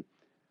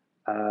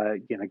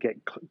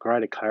get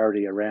greater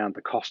clarity around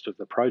the cost of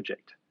the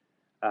project,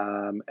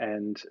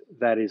 and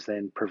that is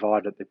then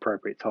provided at the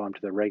appropriate time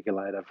to the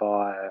regulator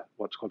via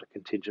what's called a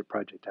contingent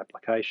project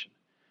application.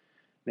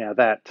 Now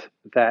that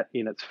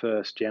in its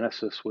first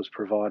genesis was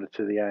provided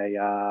to the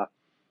AER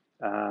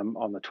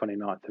on the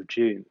 29th of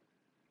June,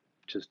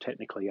 which is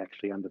technically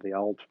actually under the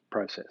old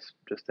process,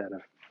 just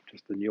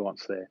the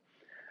nuance there.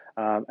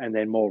 And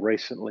then more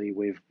recently,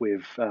 we've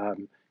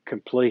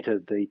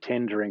completed the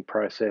tendering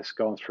process,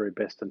 gone through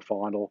best and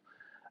final,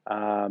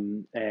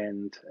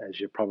 and as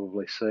you've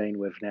probably seen,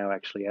 we've now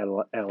actually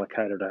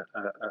allocated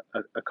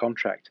a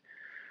contract.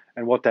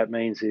 And what that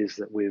means is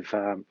that we've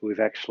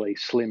actually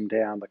slimmed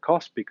down the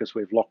cost because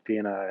we've locked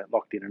in an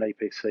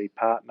EPC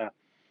partner,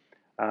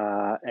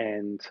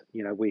 and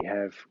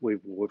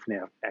we've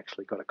now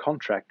actually got a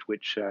contract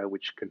which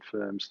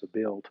confirms the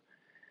build.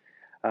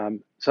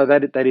 So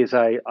that is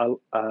a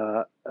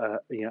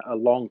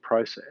long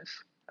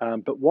process.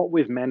 But what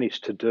we've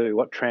managed to do,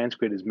 what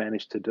Transgrid has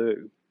managed to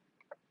do,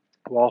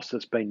 whilst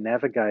it's been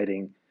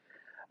navigating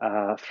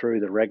through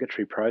the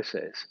regulatory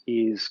process,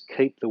 is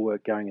keep the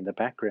work going in the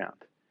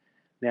background.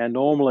 Now,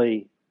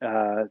 normally,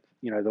 the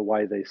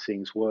way these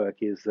things work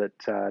is that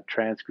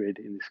Transgrid,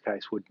 in this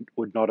case,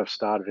 would not have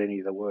started any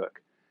of the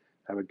work.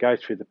 They would go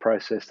through the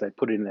process, they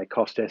put in their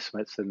cost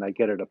estimates, then they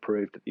get it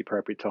approved at the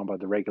appropriate time by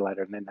the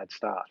regulator, and then they'd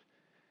start.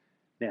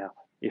 Now,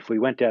 if we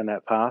went down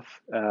that path,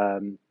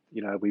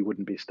 we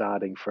wouldn't be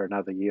starting for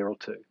another year or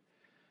two.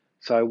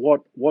 So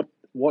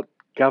what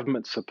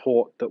government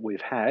support that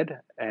we've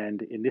had,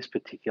 and in this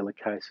particular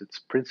case, it's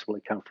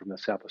principally come from the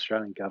South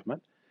Australian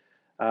government,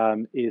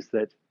 is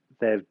that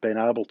they've been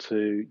able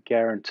to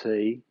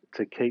guarantee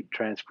to keep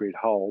Transgrid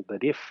whole,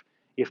 that if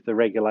the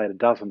regulator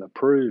doesn't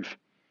approve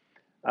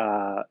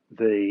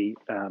the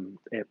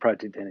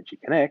Project Energy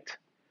Connect,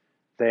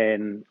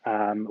 then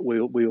we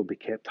will be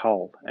kept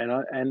whole.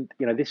 And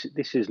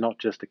this is not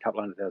just a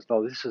couple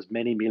 $100,000. This is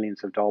many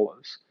millions of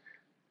dollars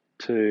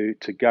to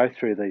go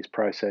through these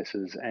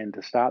processes and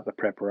to start the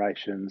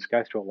preparations,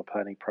 go through all the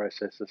planning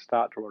processes,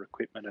 start to order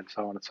equipment, and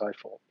so on and so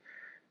forth.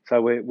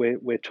 So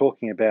we're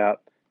talking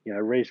about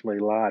reasonably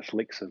large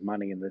licks of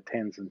money in the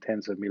tens and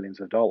tens of millions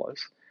of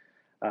dollars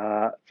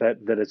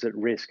that is at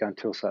risk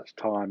until such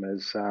time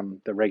as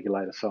the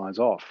regulator signs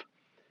off.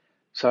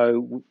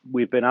 So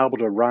we've been able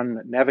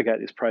to navigate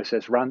this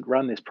process,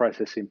 run this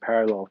process in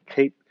parallel,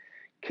 keep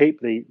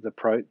the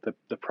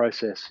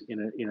process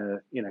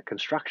in a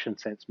construction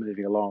sense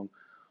moving along,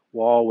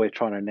 while we're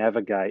trying to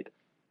navigate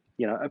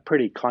a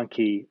pretty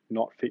clunky,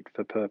 not fit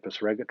for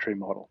purpose regulatory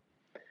model.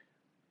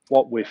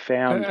 What we've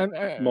found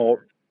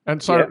more.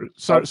 And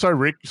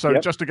Rick,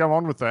 just to go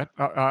on with that,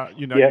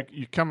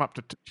 you come up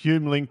to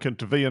HumeLink and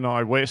to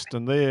VNI West,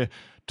 and they're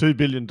 $2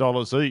 billion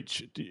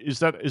each. Is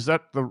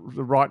that the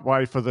right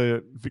way for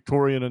the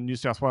Victorian and New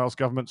South Wales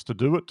governments to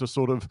do it? To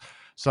sort of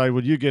say,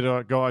 well, you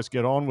guys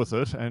get on with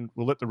it, and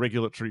we'll let the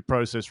regulatory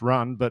process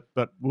run, but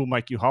we'll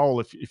make you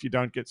whole if you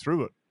don't get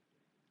through it.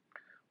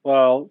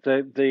 Well,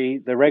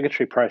 the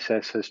regulatory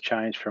process has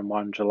changed from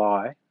 1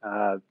 July.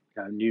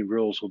 New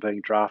rules were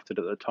being drafted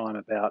at the time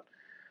about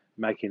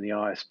making the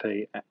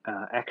ISP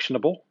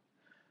actionable,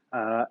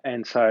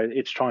 and so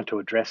it's trying to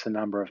address a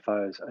number of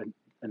those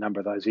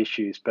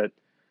issues. But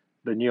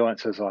the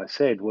nuance, as I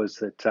said, was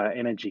that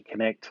Energy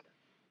Connect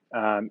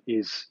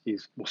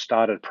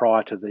started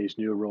prior to these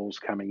new rules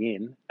coming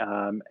in,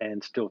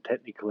 and still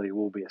technically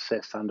will be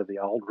assessed under the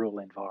old rule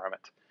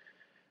environment.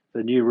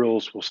 The new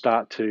rules will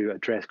start to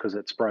address, because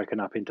it's broken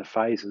up into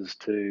phases,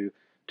 to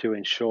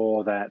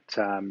ensure that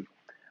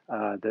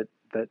that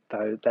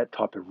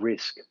type of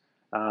risk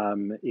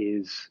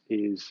is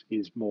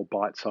more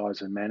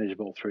bite-sized and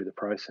manageable through the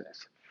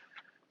process.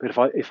 But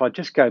if I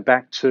just go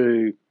back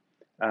to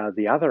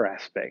the other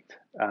aspect,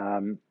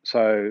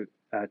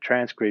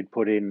 Transgrid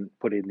put in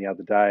the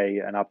other day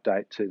an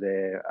update to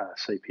their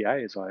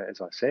CPA, as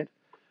I said,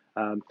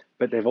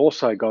 but they've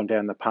also gone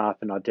down the path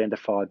and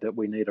identified that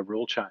we need a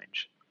rule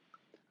change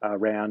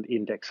around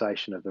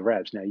indexation of the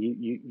RABs. Now,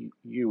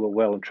 you will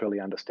well and truly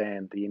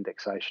understand the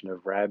indexation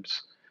of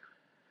RABs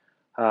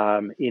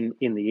in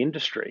the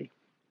industry,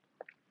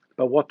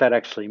 but what that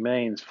actually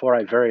means for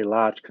a very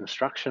large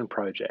construction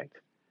project,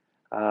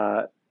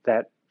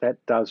 that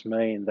does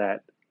mean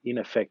that in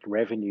effect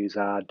revenues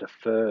are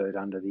deferred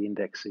under the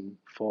indexing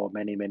for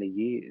many, many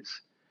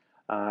years,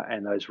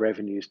 and those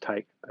revenues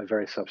take a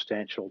very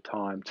substantial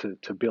time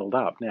to build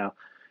up. Now,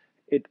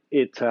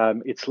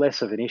 it's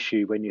less of an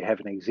issue when you have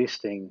an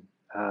existing,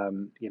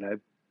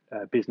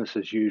 business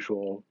as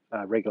usual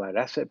regulated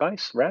asset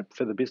base RAB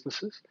for the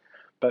businesses.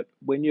 But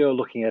when you're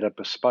looking at a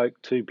bespoke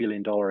 $2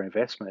 billion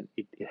investment,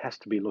 it has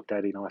to be looked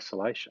at in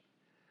isolation.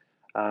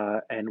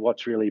 And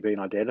what's really been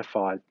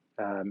identified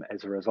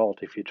as a result,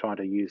 if you're trying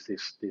to use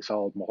this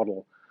old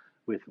model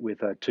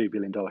with a $2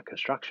 billion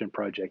construction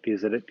project,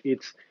 is that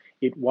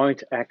it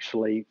won't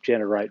actually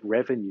generate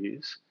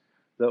revenues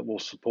that will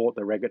support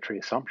the regulatory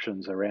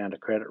assumptions around a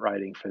credit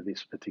rating for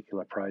this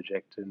particular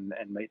project and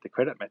meet the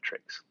credit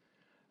metrics.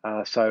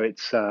 So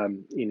it's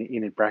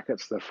in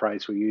brackets, the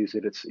phrase we use,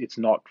 it's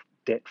not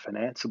debt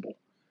financeable.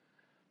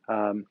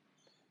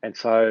 And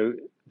so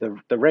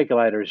the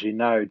regulator, as you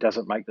know,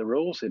 doesn't make the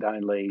rules. It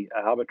only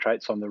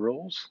arbitrates on the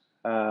rules.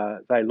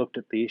 They looked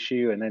at the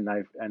issue, and then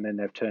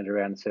they've turned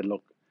around and said,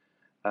 look,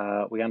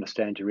 we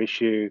understand your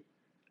issue.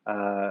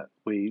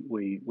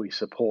 We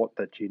support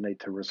that you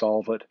need to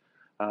resolve it,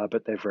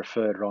 but they've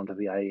referred it on to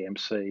the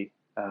AEMC,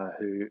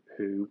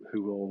 who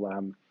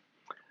will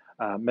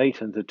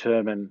meet and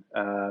determine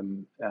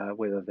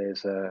whether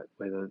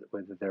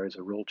there is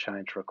a rule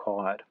change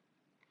required.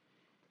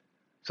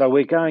 So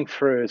we're going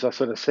through, as I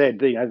sort of said,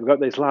 we've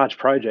got these large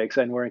projects,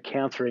 and we're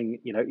encountering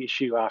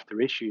issue after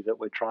issue that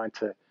we're trying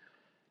to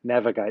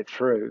navigate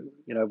through.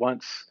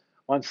 Once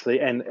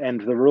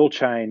the rule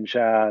change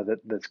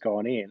that's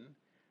gone in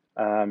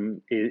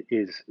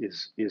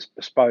is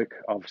bespoke,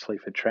 obviously,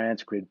 for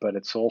Transgrid, but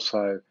it's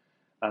also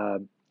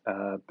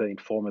being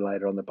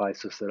formulated on the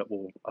basis that it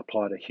will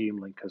apply to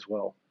HumeLink as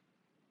well.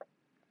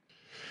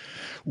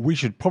 We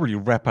should probably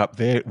wrap up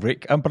there,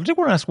 Rick. But I do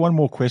want to ask one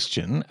more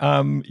question.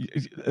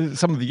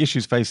 Some of the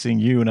issues facing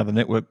you and other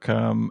network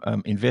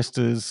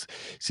investors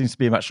seems to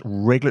be much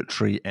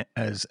regulatory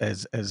as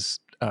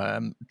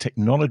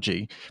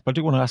technology. But I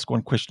do want to ask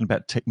one question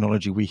about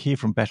technology. We hear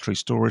from battery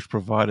storage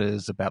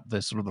providers about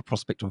the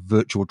prospect of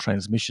virtual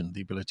transmission,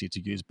 the ability to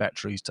use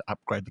batteries to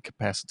upgrade the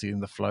capacity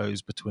and the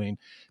flows between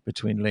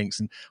links.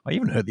 And I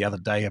even heard the other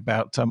day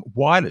about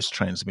wireless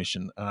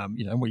transmission.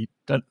 We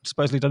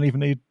supposedly don't even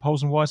need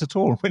poles and wires at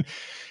all. Do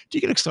you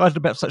get excited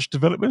about such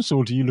developments,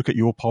 or do you look at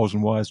your poles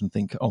and wires and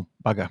think, oh,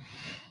 bugger?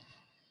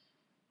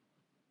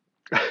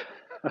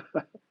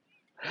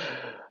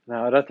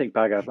 No, I don't think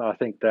bugger. I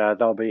think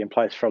they'll be in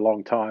place for a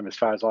long time, as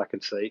far as I can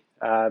see.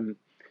 No,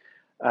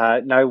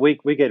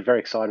 we get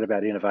very excited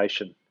about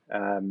innovation,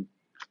 and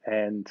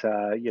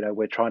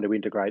we're trying to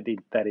integrate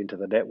that into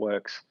the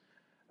networks.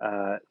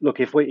 Look,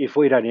 if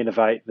we don't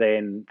innovate,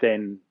 then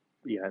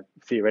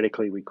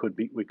theoretically we could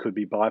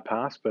be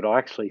bypassed. But I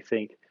actually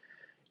think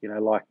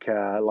like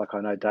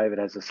I know David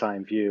has the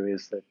same view,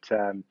 is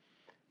that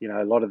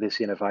a lot of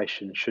this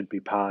innovation should be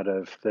part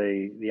of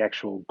the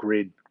actual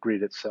grid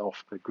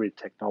itself, the grid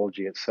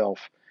technology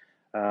itself.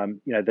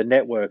 The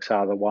networks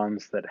are the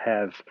ones that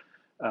have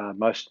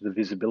most of the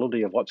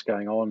visibility of what's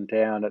going on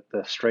down at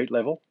the street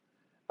level,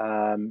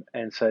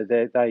 and so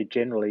they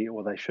generally,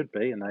 or they should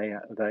be, and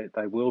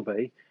they will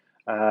be,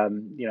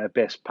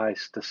 best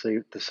placed to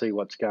see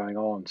what's going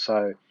on.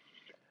 So.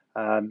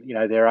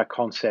 There are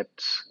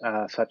concepts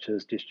such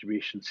as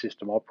distribution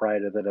system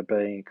operator that are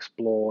being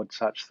explored,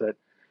 such that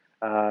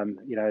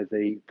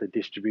the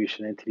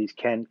distribution entities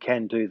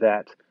can do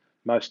that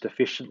most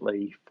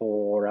efficiently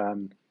for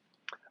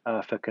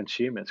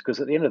consumers. Because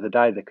at the end of the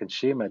day, the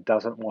consumer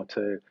doesn't want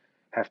to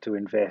have to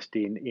invest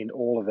in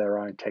all of their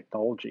own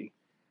technology,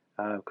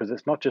 because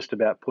it's not just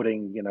about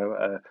putting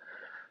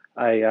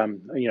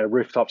a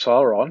rooftop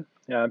solar on.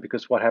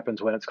 Because what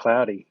happens when it's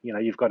cloudy?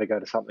 You've got to go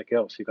to something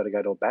else. You've got to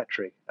go to a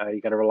battery.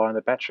 You've got to rely on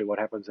the battery. What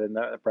happens when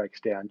that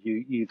breaks down?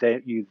 You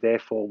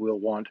therefore will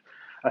want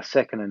a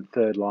second and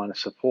third line of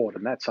support,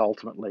 and that's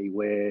ultimately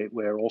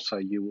where also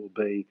you will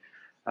be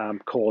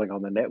calling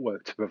on the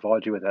network to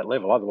provide you with that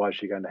level.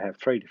 Otherwise, you're going to have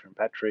 3 different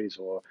batteries,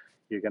 or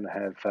you're going to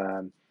have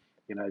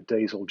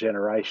diesel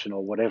generation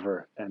or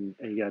whatever, and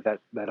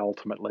that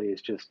ultimately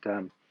is just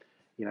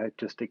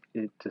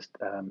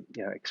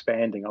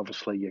expanding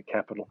obviously your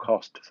capital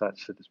cost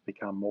such that it's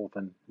become more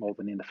than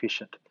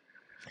inefficient.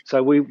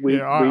 So we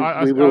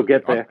will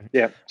get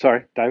there.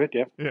 Sorry, David.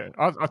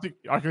 I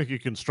think you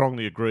can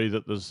strongly agree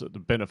that there's the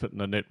benefit in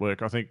the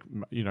network. I think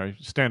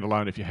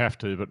standalone if you have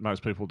to, but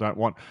most people don't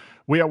want.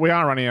 We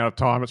are running out of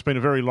time. It's been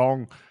a very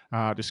long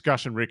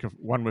discussion, Rick.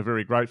 One we're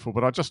very grateful.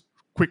 But I just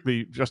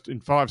quickly, just in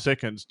 5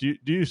 seconds, do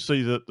you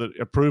see that the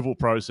approval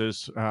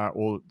process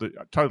or the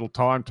total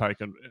time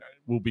taken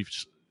will be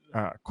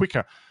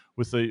quicker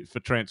for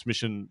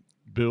transmission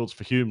builds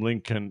for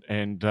HumeLink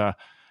and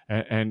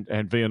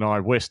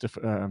VNI West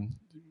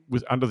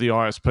under the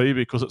ISP,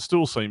 because it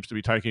still seems to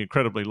be taking an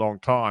incredibly long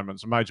time and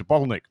it's a major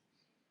bottleneck?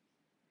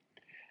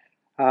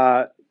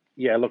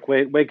 Look,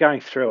 we're going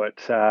through it.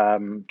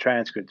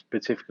 Transgrid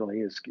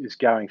specifically is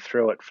going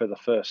through it for the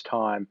first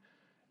time,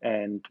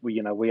 and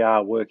we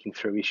are working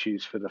through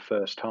issues for the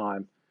first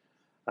time.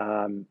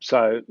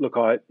 So look,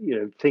 I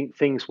think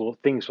things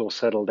will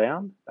settle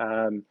down.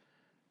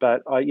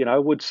 But I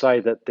would say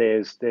that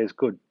there's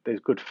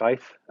good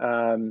faith,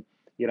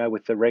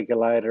 with the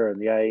regulator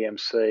and the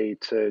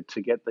AEMC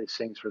to get these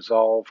things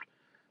resolved.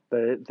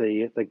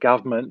 The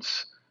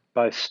governments,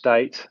 both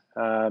state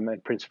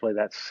and principally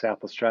that's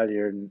South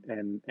Australia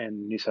and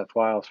New South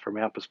Wales from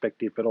our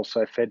perspective, but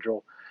also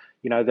federal.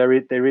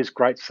 There is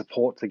great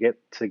support to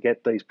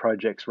get these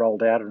projects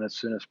rolled out and as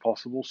soon as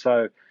possible.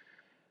 So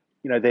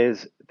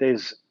there's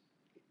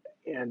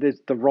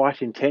the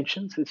right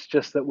intentions. It's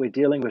just that we're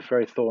dealing with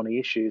very thorny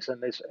issues,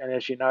 and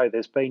as you know,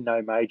 there's been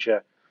no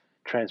major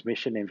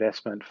transmission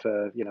investment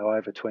for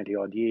over 20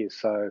 odd years.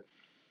 So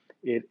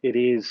it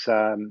is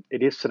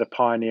sort of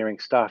pioneering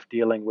stuff,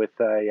 dealing with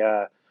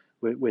a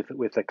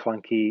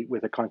clunky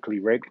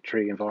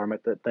regulatory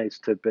environment that needs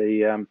to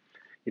be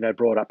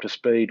brought up to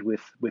speed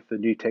with the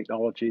new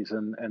technologies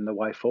and the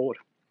way forward.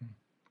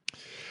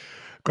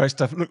 Great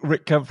stuff. Look,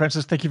 Rick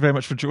Francis, thank you very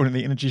much for joining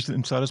the Energy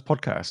Insiders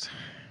podcast.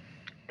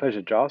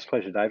 Pleasure, Giles.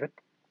 Pleasure, David.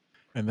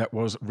 And that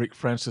was Rick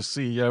Francis,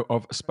 CEO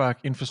of Spark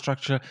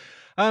Infrastructure.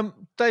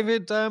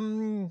 David,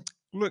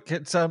 look,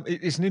 it's an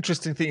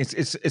interesting thing.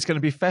 It's going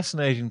to be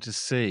fascinating to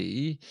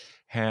see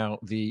how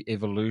the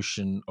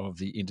evolution of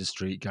the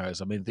industry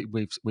goes. I mean,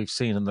 we've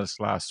seen in this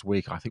last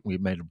week, I think we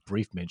made a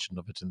brief mention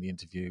of it in the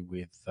interview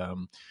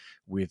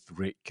with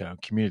Rick,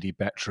 community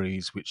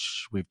batteries,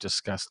 which we've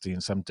discussed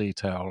in some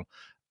detail.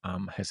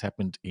 Has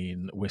happened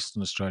in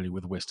Western Australia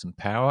with Western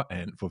Power,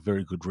 and for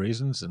very good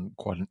reasons, and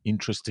quite an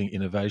interesting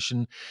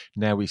innovation.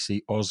 Now we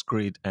see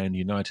Ausgrid and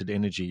United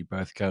Energy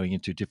both going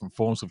into different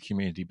forms of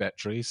community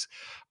batteries.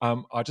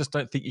 I just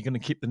don't think you're going to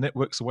keep the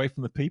networks away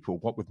from the people.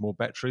 What with more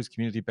batteries,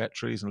 community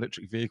batteries, and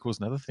electric vehicles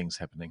and other things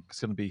happening.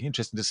 It's going to be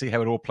interesting to see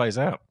how it all plays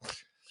out.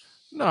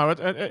 No,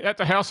 at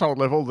the household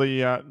level,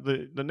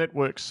 the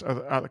networks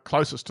are the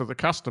closest to the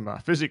customer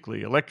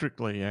physically,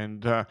 electrically,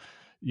 and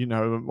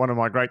one of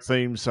my great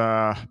themes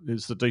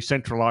is the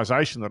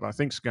decentralisation that I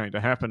think is going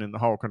to happen in the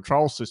whole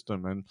control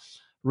system. And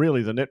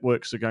really, the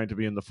networks are going to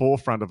be in the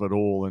forefront of it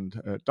all. And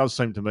it does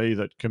seem to me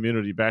that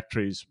community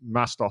batteries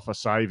must offer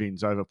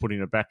savings over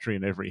putting a battery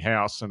in every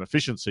house and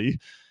efficiency.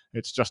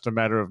 It's just a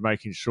matter of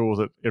making sure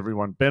that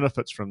everyone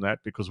benefits from that,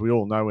 because we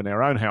all know in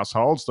our own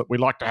households that we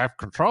like to have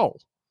control.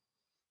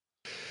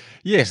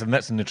 Yes, and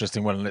that's an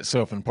interesting one in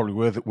itself, and probably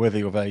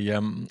worthy of a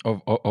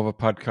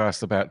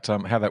podcast about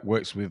how that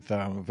works with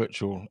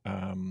virtual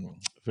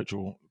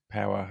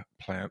power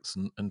plants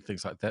and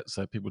things like that.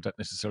 So people don't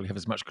necessarily have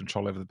as much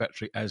control over the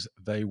battery as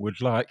they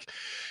would like.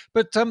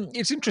 But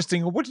it's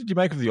interesting. What did you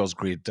make of the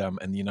Ausgrid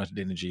and the United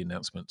Energy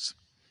announcements?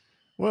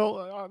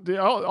 Well, the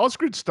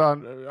Ausgrid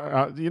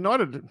the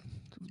United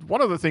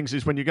one of the things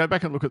is when you go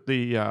back and look at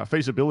the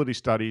feasibility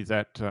study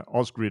that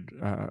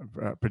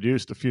Ausgrid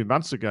produced a few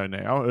months ago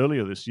now,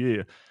 earlier this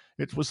year,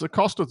 it was the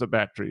cost of the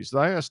batteries.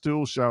 They are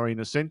still showing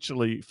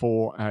essentially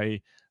for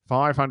a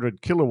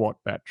 500 kilowatt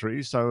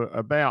battery, so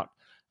about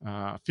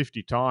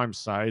 50 times,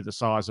 say, the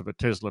size of a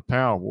Tesla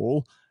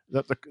Powerwall,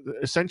 that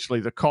essentially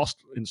the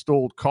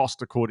installed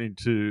cost, according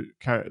to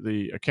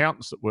the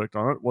accountants that worked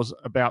on it, was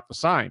about the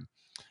same.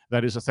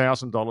 That is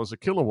 $1,000 a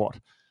kilowatt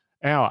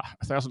hour,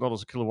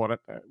 $1,000 a kilowatt,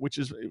 which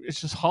is, it's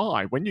just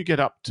high. When you get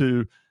up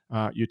to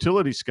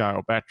utility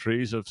scale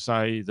batteries of,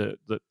 say, the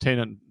 10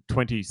 and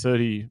 20,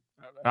 30,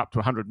 up to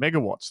 100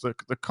 megawatts,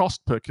 the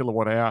cost per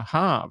kilowatt hour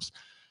halves.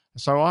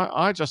 So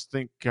I just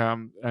think, as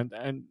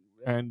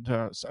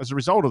a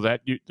result of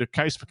that, the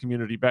case for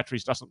community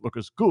batteries doesn't look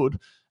as good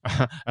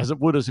as it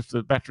would as if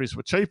the batteries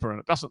were cheaper, and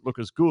it doesn't look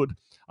as good.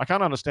 I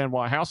can't understand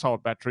why a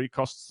household battery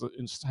has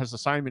the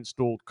same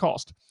installed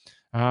cost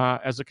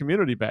as a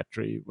community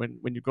battery when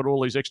you've got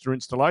all these extra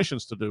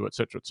installations to do, et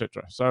cetera, et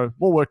cetera. So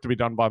more work to be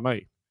done by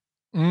me.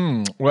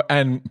 Well,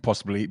 and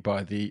possibly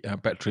by the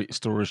battery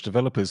storage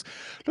developers.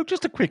 Look,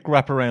 just a quick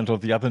wrap around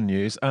of the other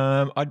news.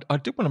 I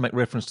did want to make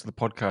reference to the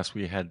podcast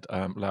we had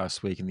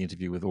last week in the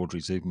interview with Audrey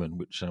Zubman,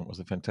 which was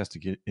a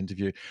fantastic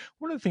interview.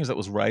 One of the things that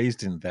was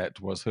raised in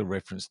that was her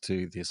reference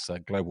to this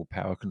Global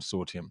Power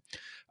Consortium.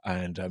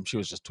 And she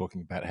was just talking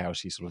about how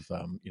she sort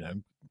of,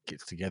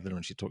 gets together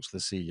and she talks to the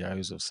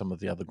CEOs of some of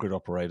the other grid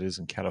operators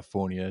in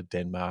California,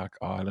 Denmark,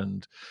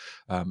 Ireland,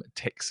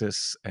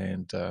 Texas,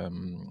 and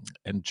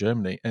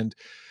Germany. And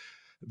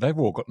they've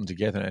all gotten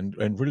together,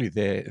 and really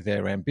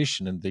their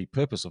ambition and the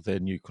purpose of their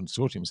new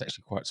consortium is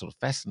actually quite sort of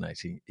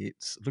fascinating.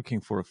 It's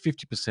looking for a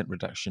 50%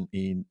 reduction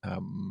in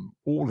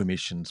all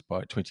emissions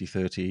by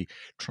 2030,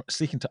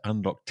 seeking to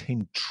unlock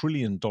 $10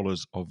 trillion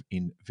of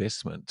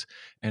investment.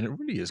 And it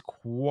really is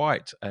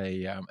quite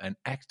an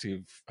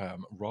active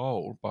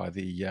role by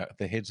the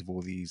heads of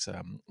all these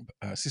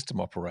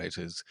system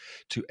operators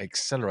to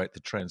accelerate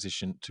the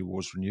transition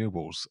towards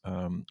renewables,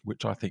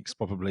 which I think is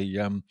probably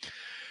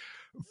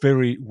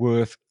very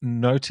worth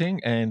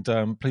noting. And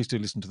please do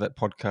listen to that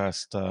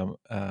podcast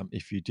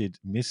if you did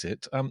miss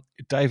it.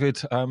 David,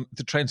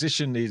 the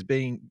transition is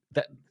being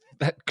that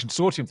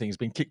consortium thing has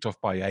been kicked off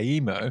by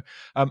AEMO.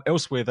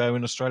 Elsewhere, though,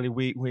 in Australia,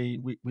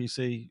 we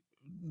see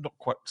not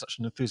quite such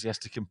an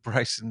enthusiastic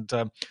embrace. And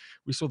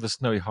we saw the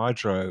Snowy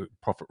Hydro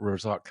profit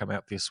result come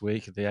out this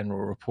week, the annual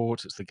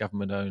report. It's the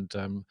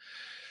government-owned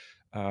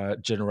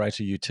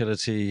generator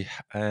utility,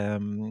 a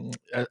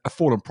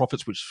fall in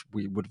profits, which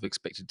we would have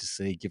expected to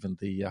see given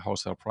the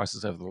wholesale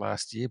prices over the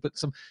last year, but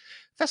some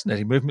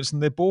fascinating movements in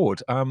their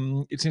board.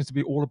 It seems to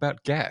be all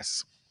about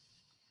gas.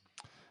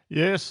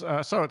 Yes,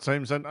 so it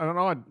seems, and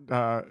I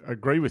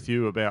agree with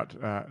you about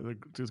the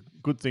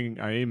good thing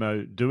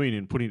AEMO doing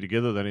in putting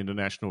together that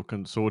international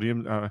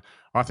consortium.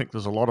 I think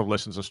there's a lot of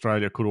lessons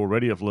Australia could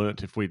already have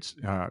learnt if we'd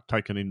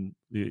taken in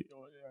the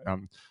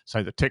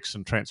say the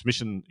Texan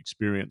transmission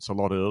experience a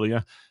lot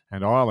earlier,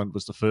 and Ireland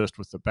was the first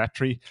with the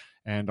battery.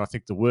 And I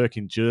think the work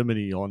in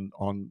Germany on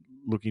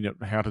looking at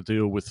how to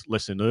deal with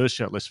less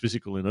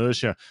physical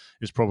inertia,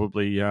 is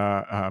probably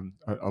a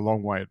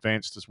long way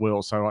advanced as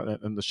well. So,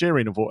 and the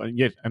sharing of all,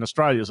 and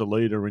Australia's a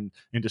leader in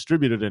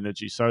distributed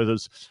energy. So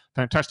there's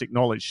fantastic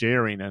knowledge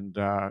sharing, and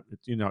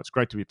it's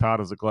great to be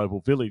part of the global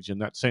village in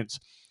that sense.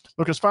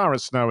 Look, as far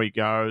as Snowy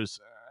goes,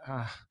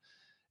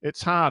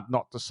 it's hard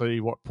not to see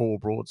what Paul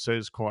Broad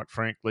says, quite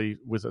frankly,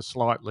 with a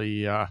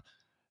slightly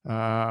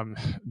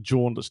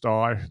jaundiced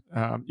eye.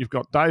 You've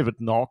got David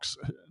Knox,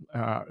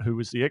 who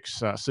was the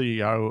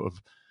ex-CEO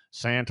of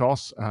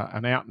Santos,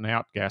 an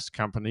out-and-out gas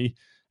company.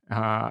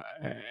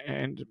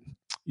 And,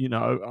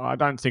 I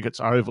don't think it's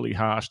overly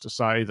harsh to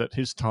say that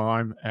his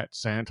time at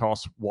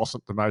Santos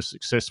wasn't the most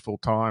successful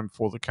time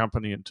for the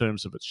company in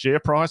terms of its share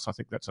price. I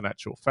think that's an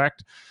actual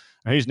fact.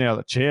 He's now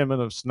the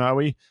chairman of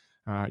Snowy.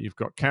 You've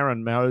got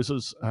Karen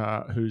Moses,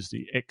 who's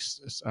the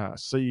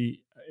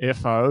ex-CFO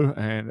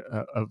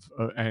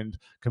and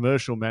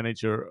commercial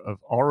manager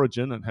of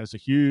Origin, and has a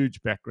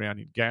huge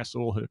background in gas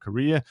all her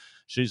career.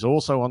 She's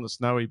also on the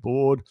Snowy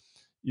board.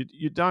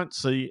 You don't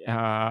see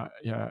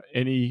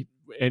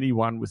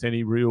anyone with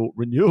any real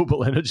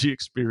renewable energy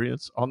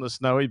experience on the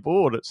Snowy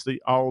board. It's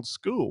the old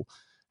school.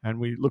 And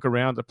we look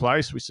around the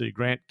place, we see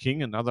Grant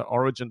King, another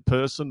Origin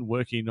person,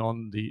 working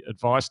on the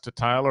advice to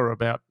Taylor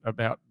about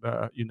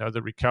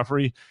the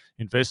recovery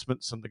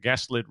investments and the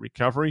gas-led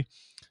recovery.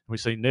 We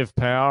see Nev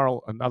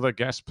Powell, another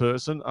gas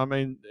person. I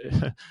mean,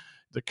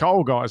 the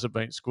coal guys have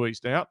been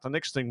squeezed out. The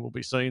next thing we'll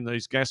be seeing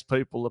these gas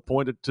people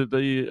appointed to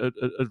be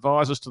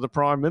advisors to the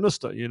Prime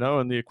Minister,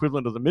 and the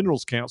equivalent of the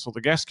Minerals Council,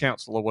 the Gas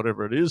Council, or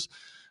whatever it is,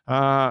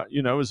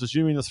 is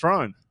assuming the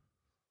throne.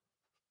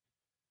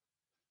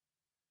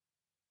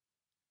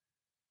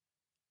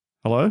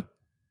 Hello?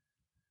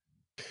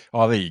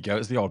 Oh, there you go.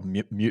 It's the old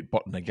mute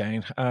button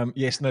again.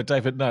 Yes, no,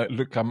 David, no,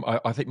 look,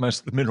 I think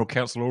most of the Mineral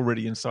Council are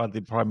already inside the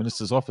Prime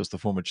Minister's office, the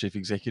former Chief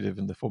Executive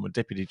and the former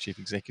Deputy Chief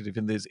Executive,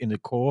 and there's inner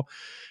core.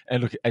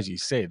 And look, as you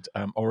said,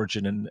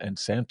 Origin and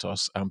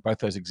Santos, both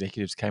those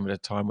executives came at a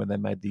time when they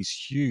made these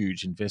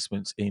huge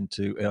investments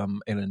into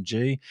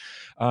LNG,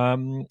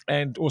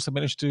 and also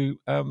managed to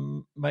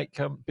make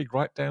big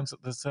write-downs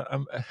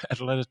at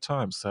a later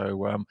time.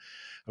 So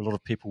a lot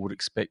of people would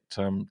expect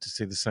to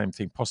see the same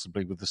thing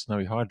possibly with the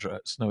Snowy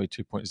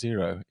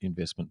 2.0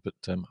 investment, but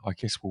I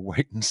guess we'll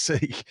wait and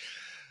see.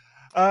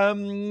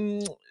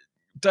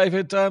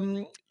 David,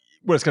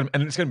 well, it's going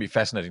to be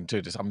fascinating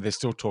too. They're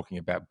still talking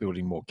about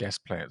building more gas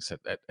plants at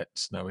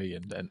Snowy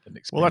and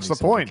expanding. Well, that's the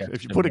point.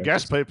 If you put a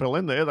gas people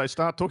in there, they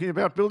start talking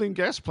about building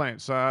gas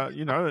plants.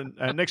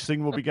 And next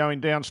thing will be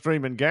going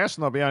downstream in gas,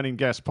 and they'll be owning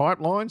gas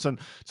pipelines. And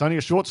it's only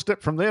a short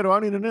step from there to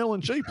owning an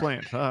LNG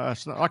plant.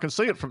 I can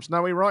see it from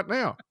Snowy right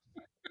now.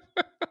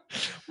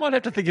 Might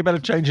have to think about a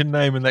change in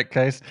name in that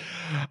case.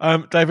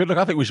 David, look,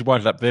 I think we should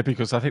wind it up there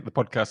because I think the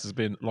podcast has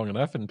been long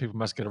enough and people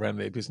must get around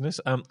their business.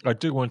 I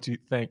do want to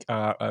thank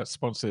our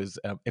sponsors,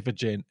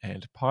 Evergen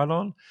and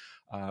Pylon.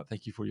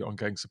 Thank you for your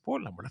ongoing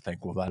support. And I want to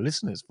thank all of our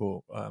listeners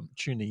for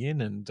tuning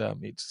in. And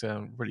it's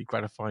really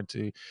gratifying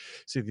to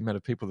see the amount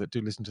of people that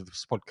do listen to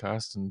this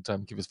podcast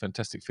and give us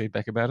fantastic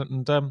feedback about it.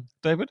 And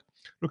David,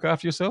 look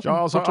after yourself.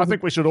 Giles, I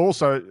think we should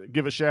also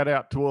give a shout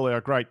out to all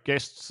our great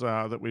guests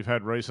that we've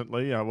had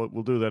recently.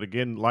 We'll do that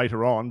again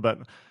later on, but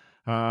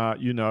we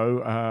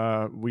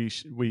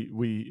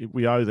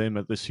owe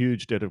them this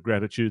huge debt of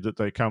gratitude that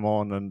they come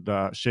on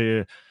and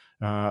share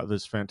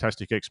this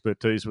fantastic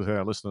expertise with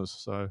our listeners.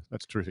 So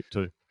that's terrific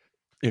too.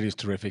 It is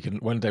terrific,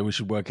 and one day we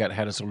should work out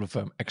how to sort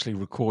of actually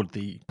record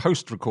the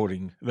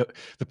post-recording, the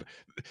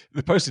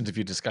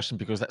post-interview discussion,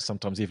 because that's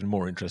sometimes even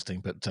more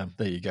interesting. But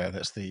there you go.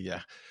 That's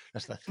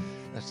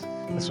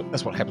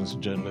what happens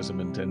in journalism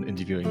and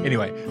interviewing.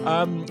 Anyway,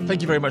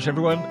 thank you very much,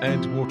 everyone,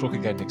 and we'll talk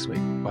again next week.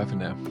 Bye for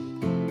now.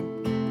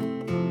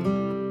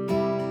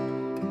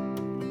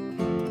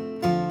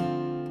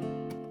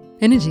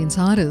 Energy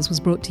Insiders was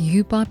brought to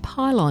you by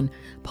Pylon.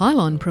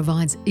 Pylon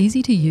provides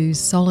easy-to-use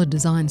solar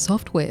design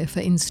software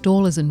for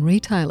installers and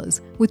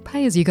retailers with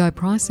pay-as-you-go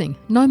pricing,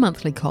 no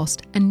monthly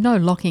cost and no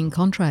lock-in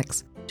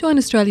contracts. Join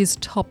Australia's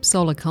top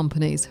solar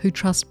companies who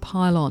trust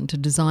Pylon to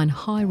design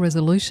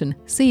high-resolution,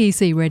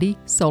 CEC-ready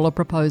solar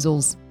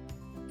proposals.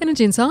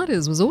 Energy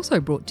Insiders was also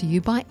brought to you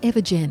by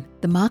Evergen,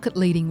 the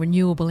market-leading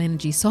renewable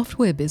energy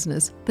software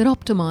business that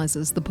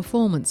optimises the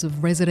performance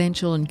of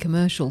residential and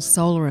commercial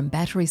solar and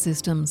battery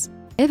systems.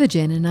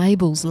 Evergen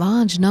enables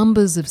large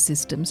numbers of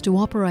systems to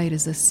operate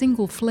as a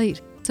single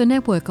fleet, so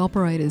network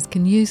operators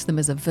can use them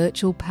as a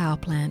virtual power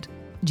plant,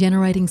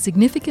 generating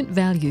significant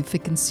value for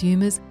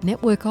consumers,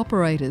 network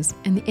operators,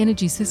 and the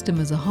energy system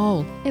as a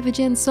whole.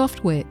 Evergen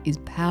software is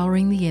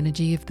powering the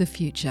energy of the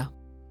future.